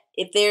that.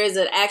 If there's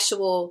an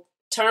actual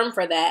term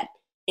for that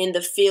in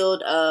the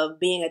field of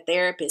being a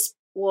therapist.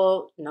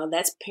 Well, no,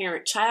 that's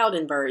parent-child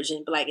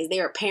inversion. But is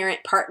there a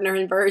parent-partner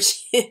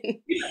inversion?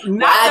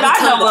 Not that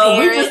I know of.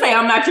 We just say,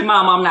 I'm not your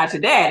mom, I'm not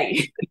your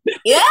daddy.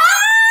 Yeah.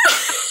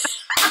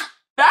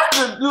 That's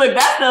the hood.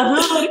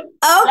 Okay.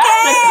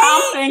 That's the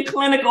Compton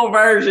clinical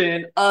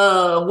version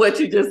of what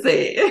you just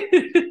said.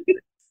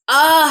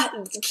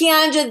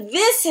 Kiaundra,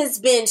 this has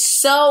been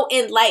so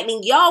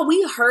enlightening. Y'all,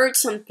 we heard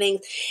some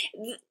things.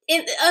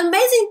 And the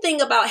amazing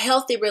thing about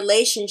healthy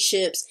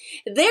relationships,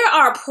 there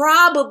are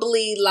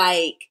probably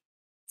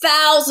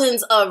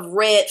thousands of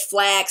red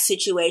flag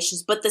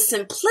situations, but the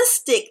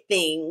simplistic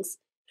things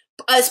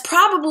is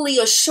probably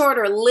a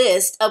shorter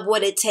list of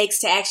what it takes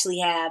to actually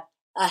have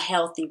a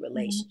healthy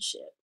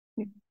relationship.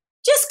 Mm-hmm.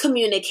 Just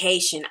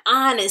communication,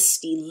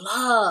 honesty,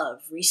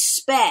 love,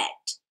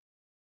 respect,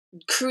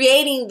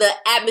 creating the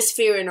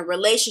atmosphere in a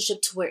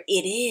relationship to where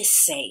it is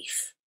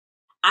safe.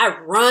 I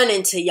run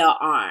into your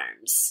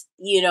arms,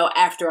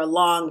 after a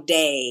long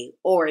day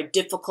or a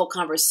difficult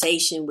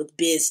conversation with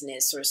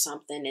business or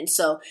something. And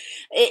so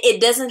it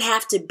doesn't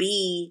have to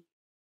be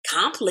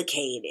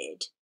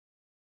complicated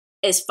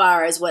as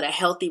far as what a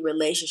healthy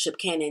relationship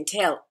can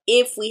entail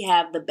if we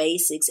have the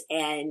basics.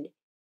 And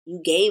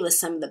you gave us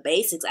some of the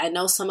basics. I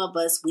know some of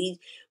us,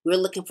 we're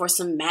looking for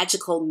some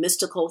magical,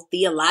 mystical,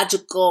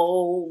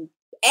 theological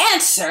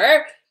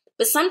answer,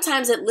 but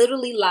sometimes it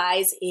literally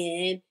lies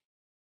in,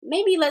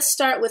 maybe let's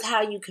start with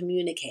how you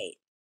communicate,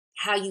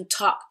 how you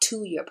talk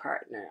to your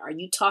partner. Are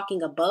you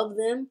talking above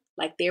them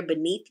like they're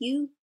beneath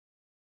you?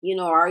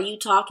 Are you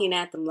talking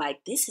at them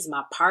like, this is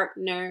my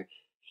partner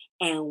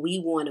and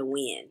we want to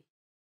win?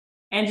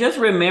 And just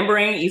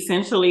remembering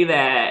essentially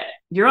that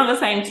you're on the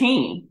same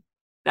team.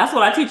 That's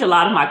what I teach a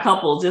lot of my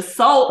couples. Just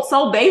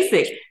so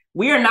basic.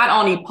 We are not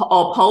on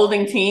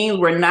opposing teams.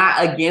 We're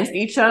not against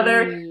each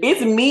other. It's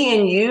me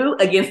and you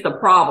against the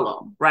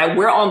problem, right?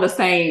 We're on the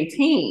same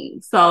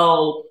team.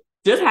 So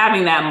just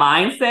having that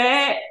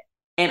mindset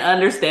and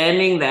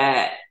understanding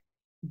that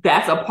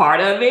that's a part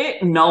of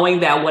it,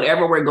 knowing that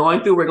whatever we're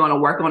going through, we're going to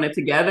work on it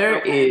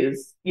together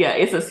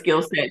it's a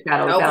skill set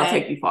that'll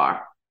take you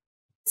far.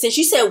 Since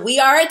you said we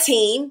are a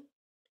team,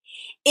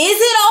 is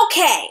it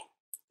okay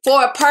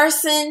for a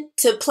person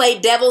to play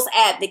devil's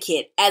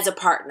advocate as a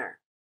partner?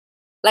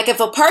 If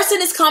a person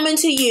is coming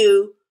to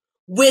you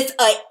with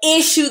an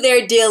issue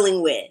they're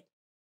dealing with,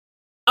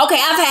 Okay,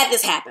 I've had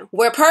this happen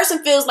where a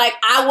person feels like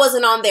I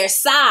wasn't on their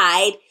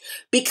side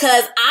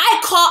because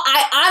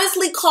I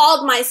honestly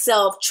called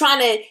myself trying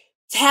to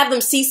have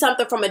them see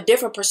something from a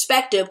different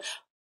perspective,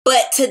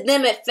 but to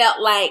them it felt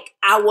like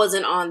I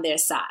wasn't on their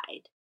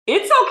side.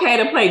 It's okay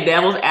to play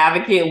devil's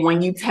advocate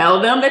when you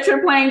tell them that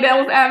you're playing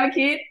devil's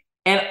advocate,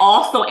 and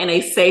also in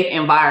a safe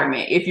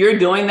environment. If you're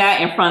doing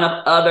that in front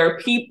of other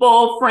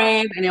people,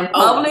 friends, and in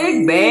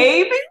public,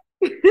 baby,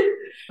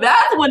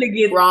 that's when it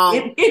gets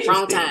interesting.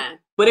 Wrong time.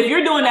 But if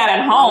you're doing that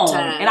at home,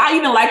 and I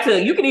even like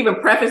to, you can even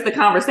preface the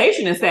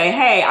conversation and say,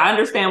 hey, I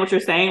understand what you're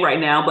saying right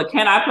now, but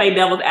can I play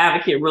devil's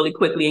advocate really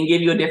quickly and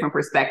give you a different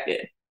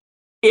perspective?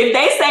 If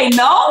they say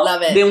no,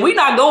 then we're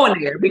not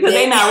going there because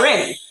they're not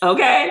ready,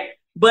 okay?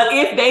 But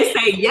if they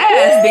say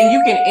yes, then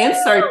you can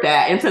insert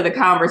that into the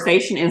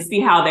conversation and see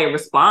how they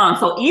respond.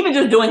 So even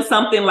just doing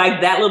something like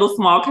that little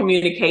small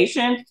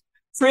communication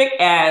trick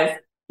as,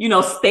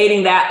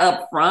 stating that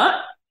up front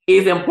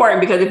is important,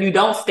 because if you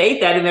don't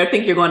state that and they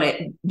think you're going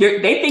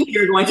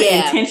to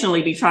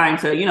intentionally be trying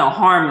to,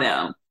 harm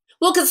them.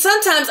 Well, because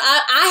sometimes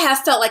I have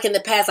felt like in the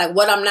past, like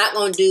what I'm not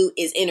going to do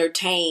is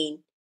entertain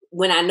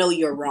when I know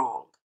you're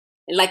wrong.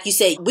 And like you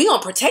said, we going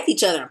to protect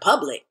each other in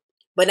public.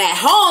 But at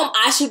home,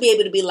 I should be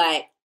able to be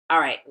like, all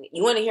right,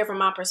 you want to hear from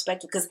my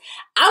perspective? Because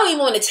I don't even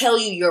want to tell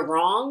you you're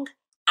wrong.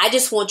 I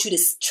just want you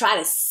to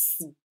try to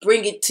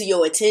bring it to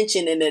your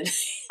attention.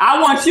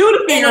 I want you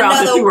to figure out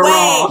that you were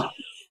wrong.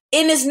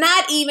 And it's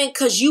not even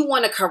because you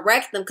want to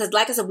correct them. Because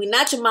like I said, we're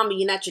not your mama,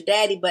 you're not your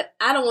daddy. But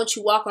I don't want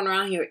you walking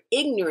around here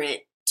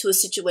ignorant to a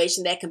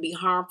situation that can be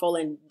harmful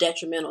and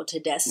detrimental to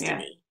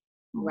destiny.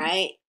 Yeah.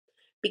 Right?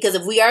 Because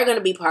if we are going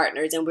to be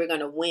partners and we're going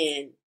to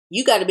win,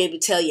 you got to be able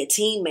to tell your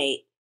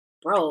teammate,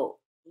 bro,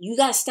 you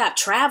got to stop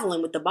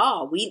traveling with the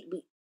ball.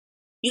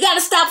 You got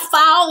to stop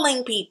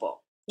fouling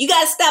people. You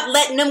got to stop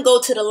letting them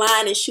go to the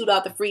line and shoot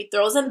out the free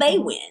throws and they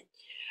win.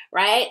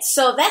 Right?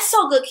 So that's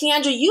so good.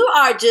 Kiaundra, you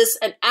are just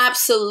an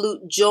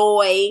absolute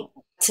joy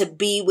to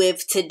be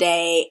with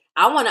today.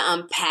 I want to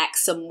unpack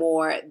some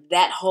more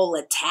that whole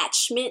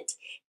attachment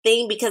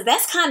thing, because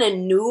that's kind of a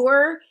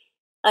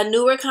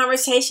newer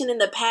conversation in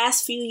the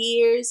past few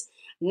years.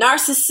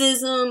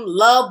 Narcissism,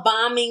 love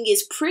bombing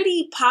is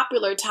pretty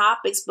popular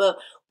topics, but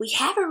we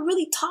haven't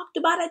really talked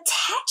about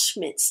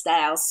attachment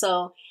styles.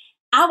 So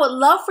I would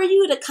love for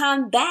you to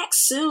come back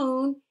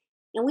soon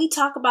and we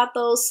talk about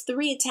those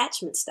 3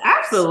 attachment styles.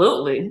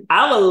 Absolutely.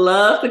 I would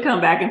love to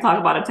come back and talk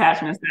about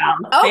attachment styles.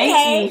 Okay.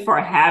 Thank you for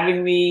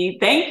having me.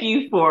 Thank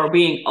you for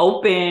being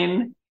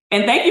open.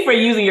 And thank you for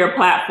using your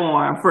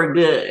platform for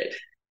good.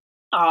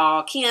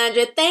 Oh,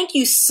 Kiaundra, thank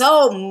you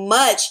so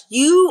much.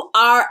 You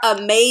are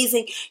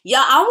amazing. Y'all,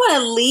 I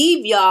want to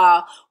leave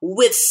y'all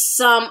with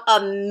some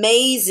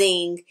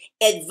amazing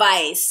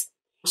advice.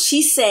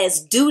 She says,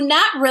 do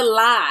not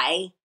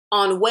rely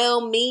on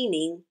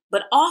well-meaning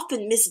but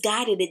often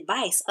misguided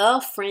advice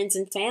of friends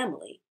and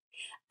family.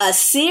 A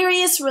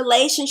serious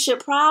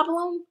relationship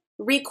problem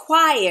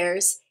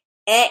requires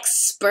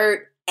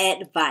expert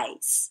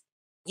advice.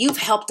 You've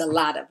helped a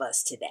lot of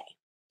us today,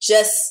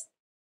 just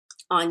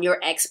on your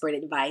expert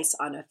advice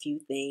on a few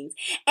things.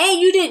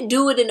 And you didn't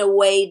do it in a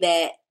way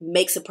that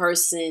makes a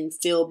person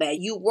feel bad.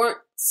 You weren't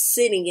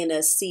sitting in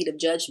a seat of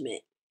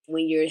judgment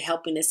when you're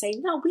helping to say,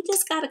 no, we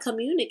just got to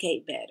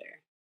communicate better.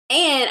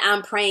 And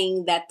I'm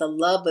praying that the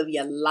love of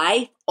your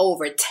life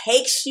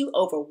overtakes you,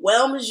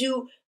 overwhelms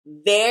you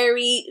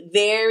very,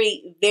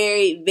 very,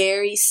 very,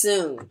 very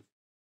soon.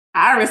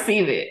 I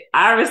receive it.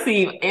 I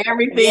receive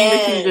everything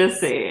that you just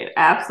said.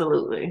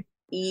 Absolutely.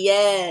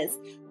 Yes.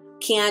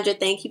 Kiaundra,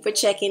 thank you for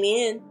checking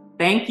in.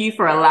 Thank you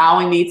for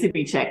allowing me to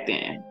be checked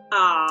in.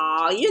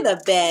 Aw, you're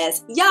the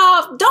best.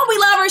 Y'all, don't we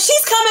love her?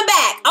 She's coming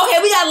back.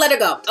 Okay, we gotta let her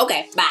go.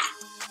 Okay, bye.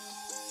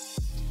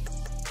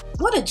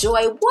 What a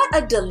joy. What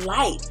a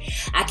delight.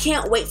 I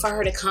can't wait for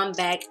her to come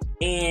back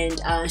and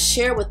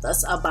share with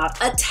us about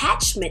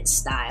attachment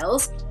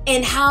styles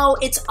and how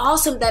it's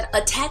awesome that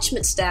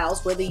attachment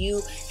styles, whether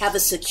you have a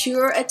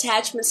secure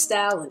attachment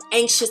style, an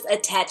anxious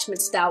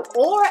attachment style,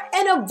 or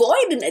an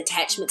avoidant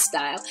attachment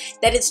style,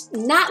 that it's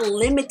not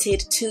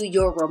limited to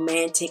your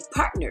romantic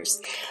partners,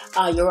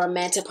 your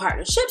romantic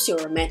partnerships, your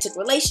romantic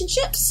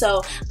relationships.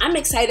 So I'm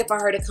excited for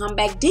her to come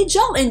back. Did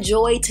y'all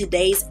enjoy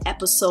today's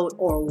episode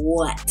or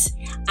what?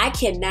 I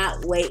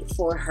cannot wait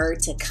for her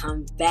to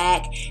come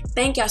back.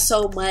 Thank y'all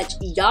so much.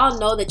 Y'all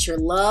know that you're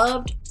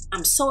loved.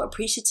 I'm so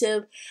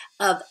appreciative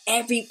of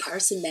every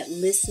person that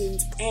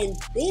listens. And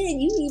then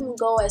you even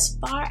go as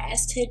far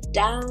as to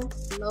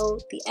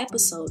download the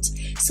episodes.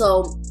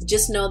 So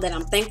just know that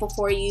I'm thankful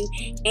for you.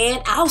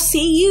 And I'll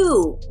see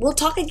you. We'll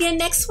talk again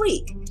next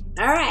week.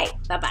 All right.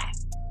 Bye-bye.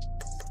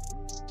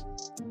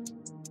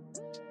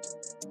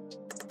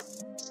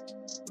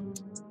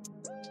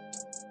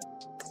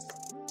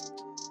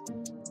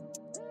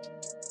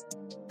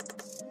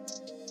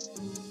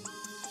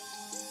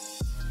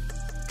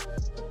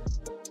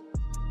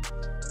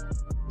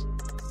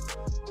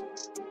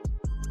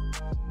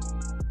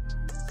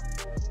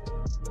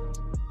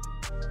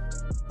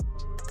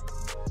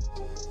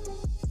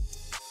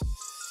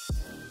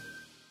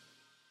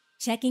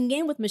 Checking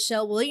In with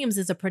Michelle Williams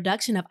is a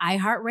production of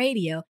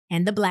iHeartRadio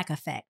and The Black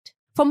Effect.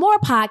 For more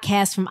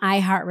podcasts from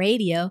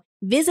iHeartRadio,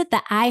 visit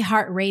the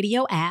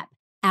iHeartRadio app,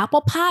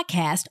 Apple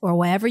Podcast, or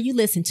wherever you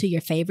listen to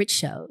your favorite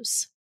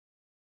shows.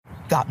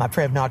 Got my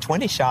Prevnar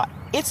 20 shot.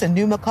 It's a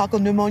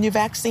pneumococcal pneumonia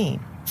vaccine.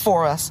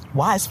 For us,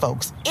 wise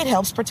folks, it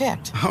helps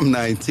protect. I'm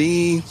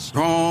 19,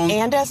 strong.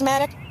 And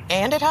asthmatic,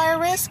 and at higher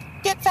risk.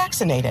 Get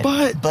vaccinated.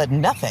 But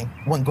nothing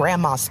when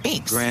grandma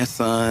speaks.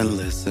 Grandson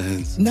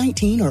listens.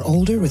 19 or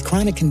older with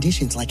chronic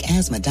conditions like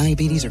asthma,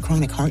 diabetes, or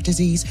chronic heart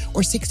disease,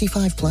 or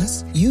 65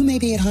 plus, you may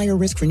be at higher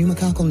risk for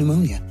pneumococcal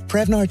pneumonia.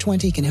 Prevnar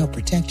 20 can help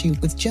protect you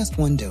with just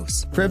one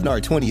dose.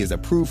 Prevnar 20 is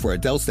approved for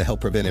adults to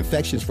help prevent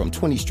infections from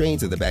 20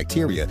 strains of the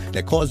bacteria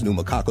that cause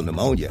pneumococcal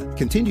pneumonia.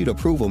 Continued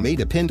approval may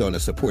depend on a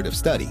supportive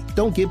study.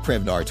 Don't get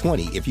Prevnar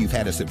 20 if you've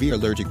had a severe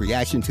allergic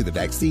reaction to the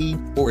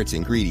vaccine or its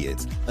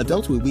ingredients.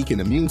 Adults with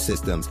weakened immune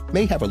systems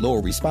may have a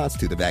lower response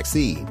to the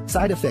vaccine.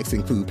 Side effects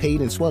include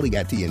pain and swelling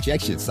at the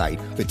injection site,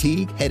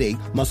 fatigue, headache,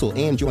 muscle,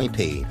 and joint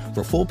pain.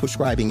 For full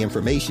prescribing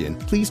information,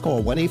 please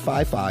call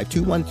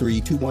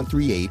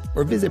 1-855-213-2138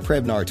 or visit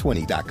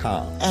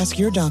Prevnar20.com. Ask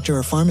your doctor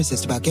or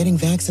pharmacist about getting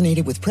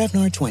vaccinated with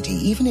Prevnar 20,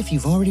 even if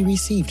you've already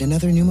received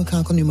another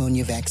pneumococcal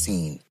pneumonia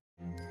vaccine.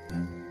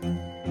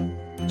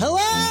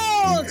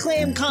 Hello,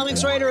 acclaimed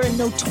comics writer and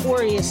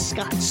notorious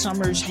Scott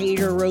Summers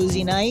hater,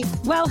 Rosie Knight.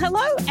 Well,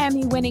 hello,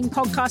 Emmy-winning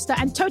podcaster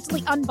and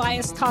totally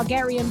unbiased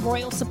Targaryen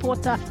royal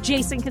supporter,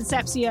 Jason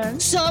Concepcion.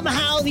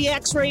 Somehow the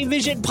X-Ray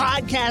Vision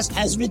podcast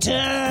has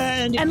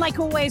returned. And like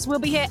always, we'll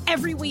be here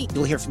every week.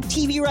 You'll hear from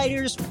TV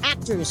writers,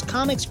 actors,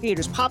 comics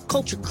creators, pop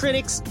culture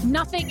critics.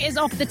 Nothing is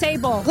off the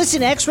table.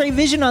 Listen to X-Ray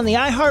Vision on the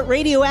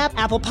iHeartRadio app,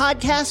 Apple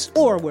Podcasts,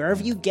 or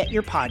wherever you get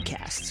your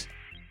podcasts.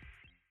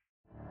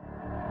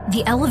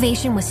 The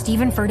Elevation with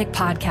Stephen Furtick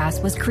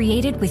podcast was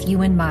created with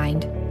you in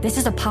mind. This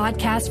is a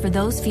podcast for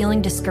those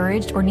feeling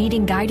discouraged or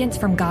needing guidance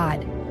from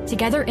God.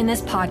 Together in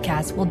this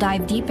podcast, we'll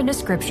dive deep into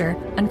scripture,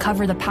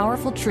 uncover the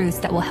powerful truths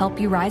that will help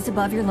you rise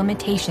above your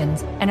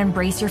limitations and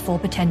embrace your full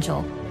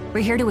potential.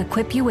 We're here to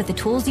equip you with the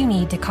tools you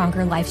need to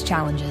conquer life's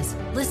challenges.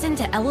 Listen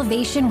to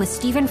Elevation with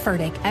Stephen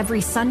Furtick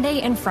every Sunday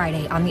and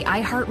Friday on the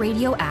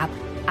iHeartRadio app,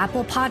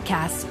 Apple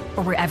Podcasts,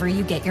 or wherever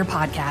you get your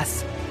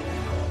podcasts.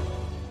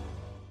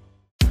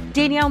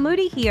 Danielle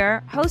Moody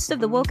here, host of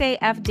the Woke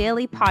AF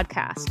Daily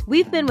podcast.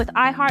 We've been with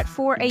iHeart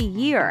for a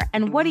year,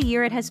 and what a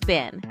year it has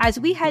been. As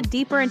we head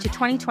deeper into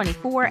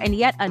 2024 and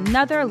yet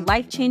another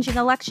life-changing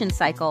election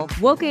cycle,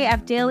 Woke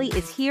AF Daily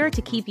is here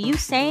to keep you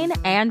sane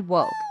and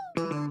woke.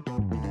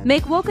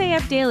 Make Woke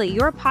AF Daily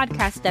your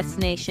podcast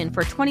destination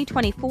for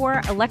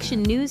 2024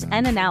 election news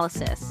and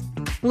analysis.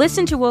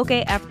 Listen to Woke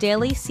AF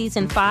Daily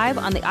Season 5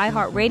 on the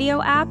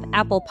iHeartRadio app,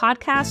 Apple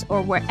Podcasts,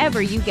 or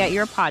wherever you get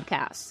your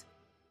podcasts.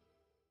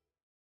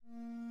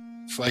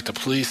 It's like the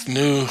police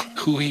knew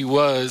who he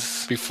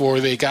was before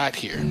they got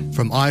here.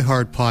 From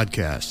iHeart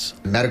Podcasts.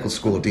 The medical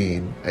school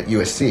dean at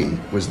USC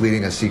was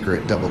leading a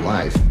secret double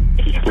life.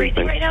 She's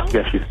breathing right now?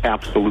 Yes, she's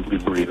absolutely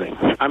breathing.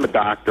 I'm a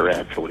doctor,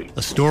 actually.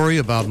 A story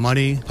about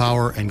money,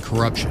 power, and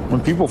corruption.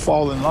 When people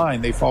fall in line,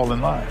 they fall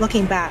in line.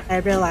 Looking back, I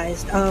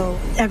realized,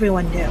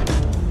 everyone knew.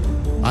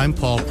 I'm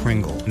Paul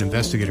Pringle, an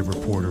investigative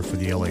reporter for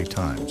the LA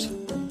Times.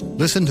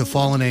 Listen to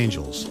Fallen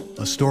Angels,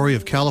 a story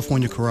of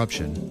California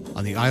corruption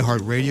on the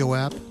iHeartRadio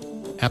app,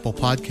 Apple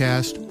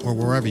Podcast, or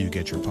wherever you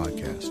get your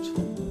podcasts.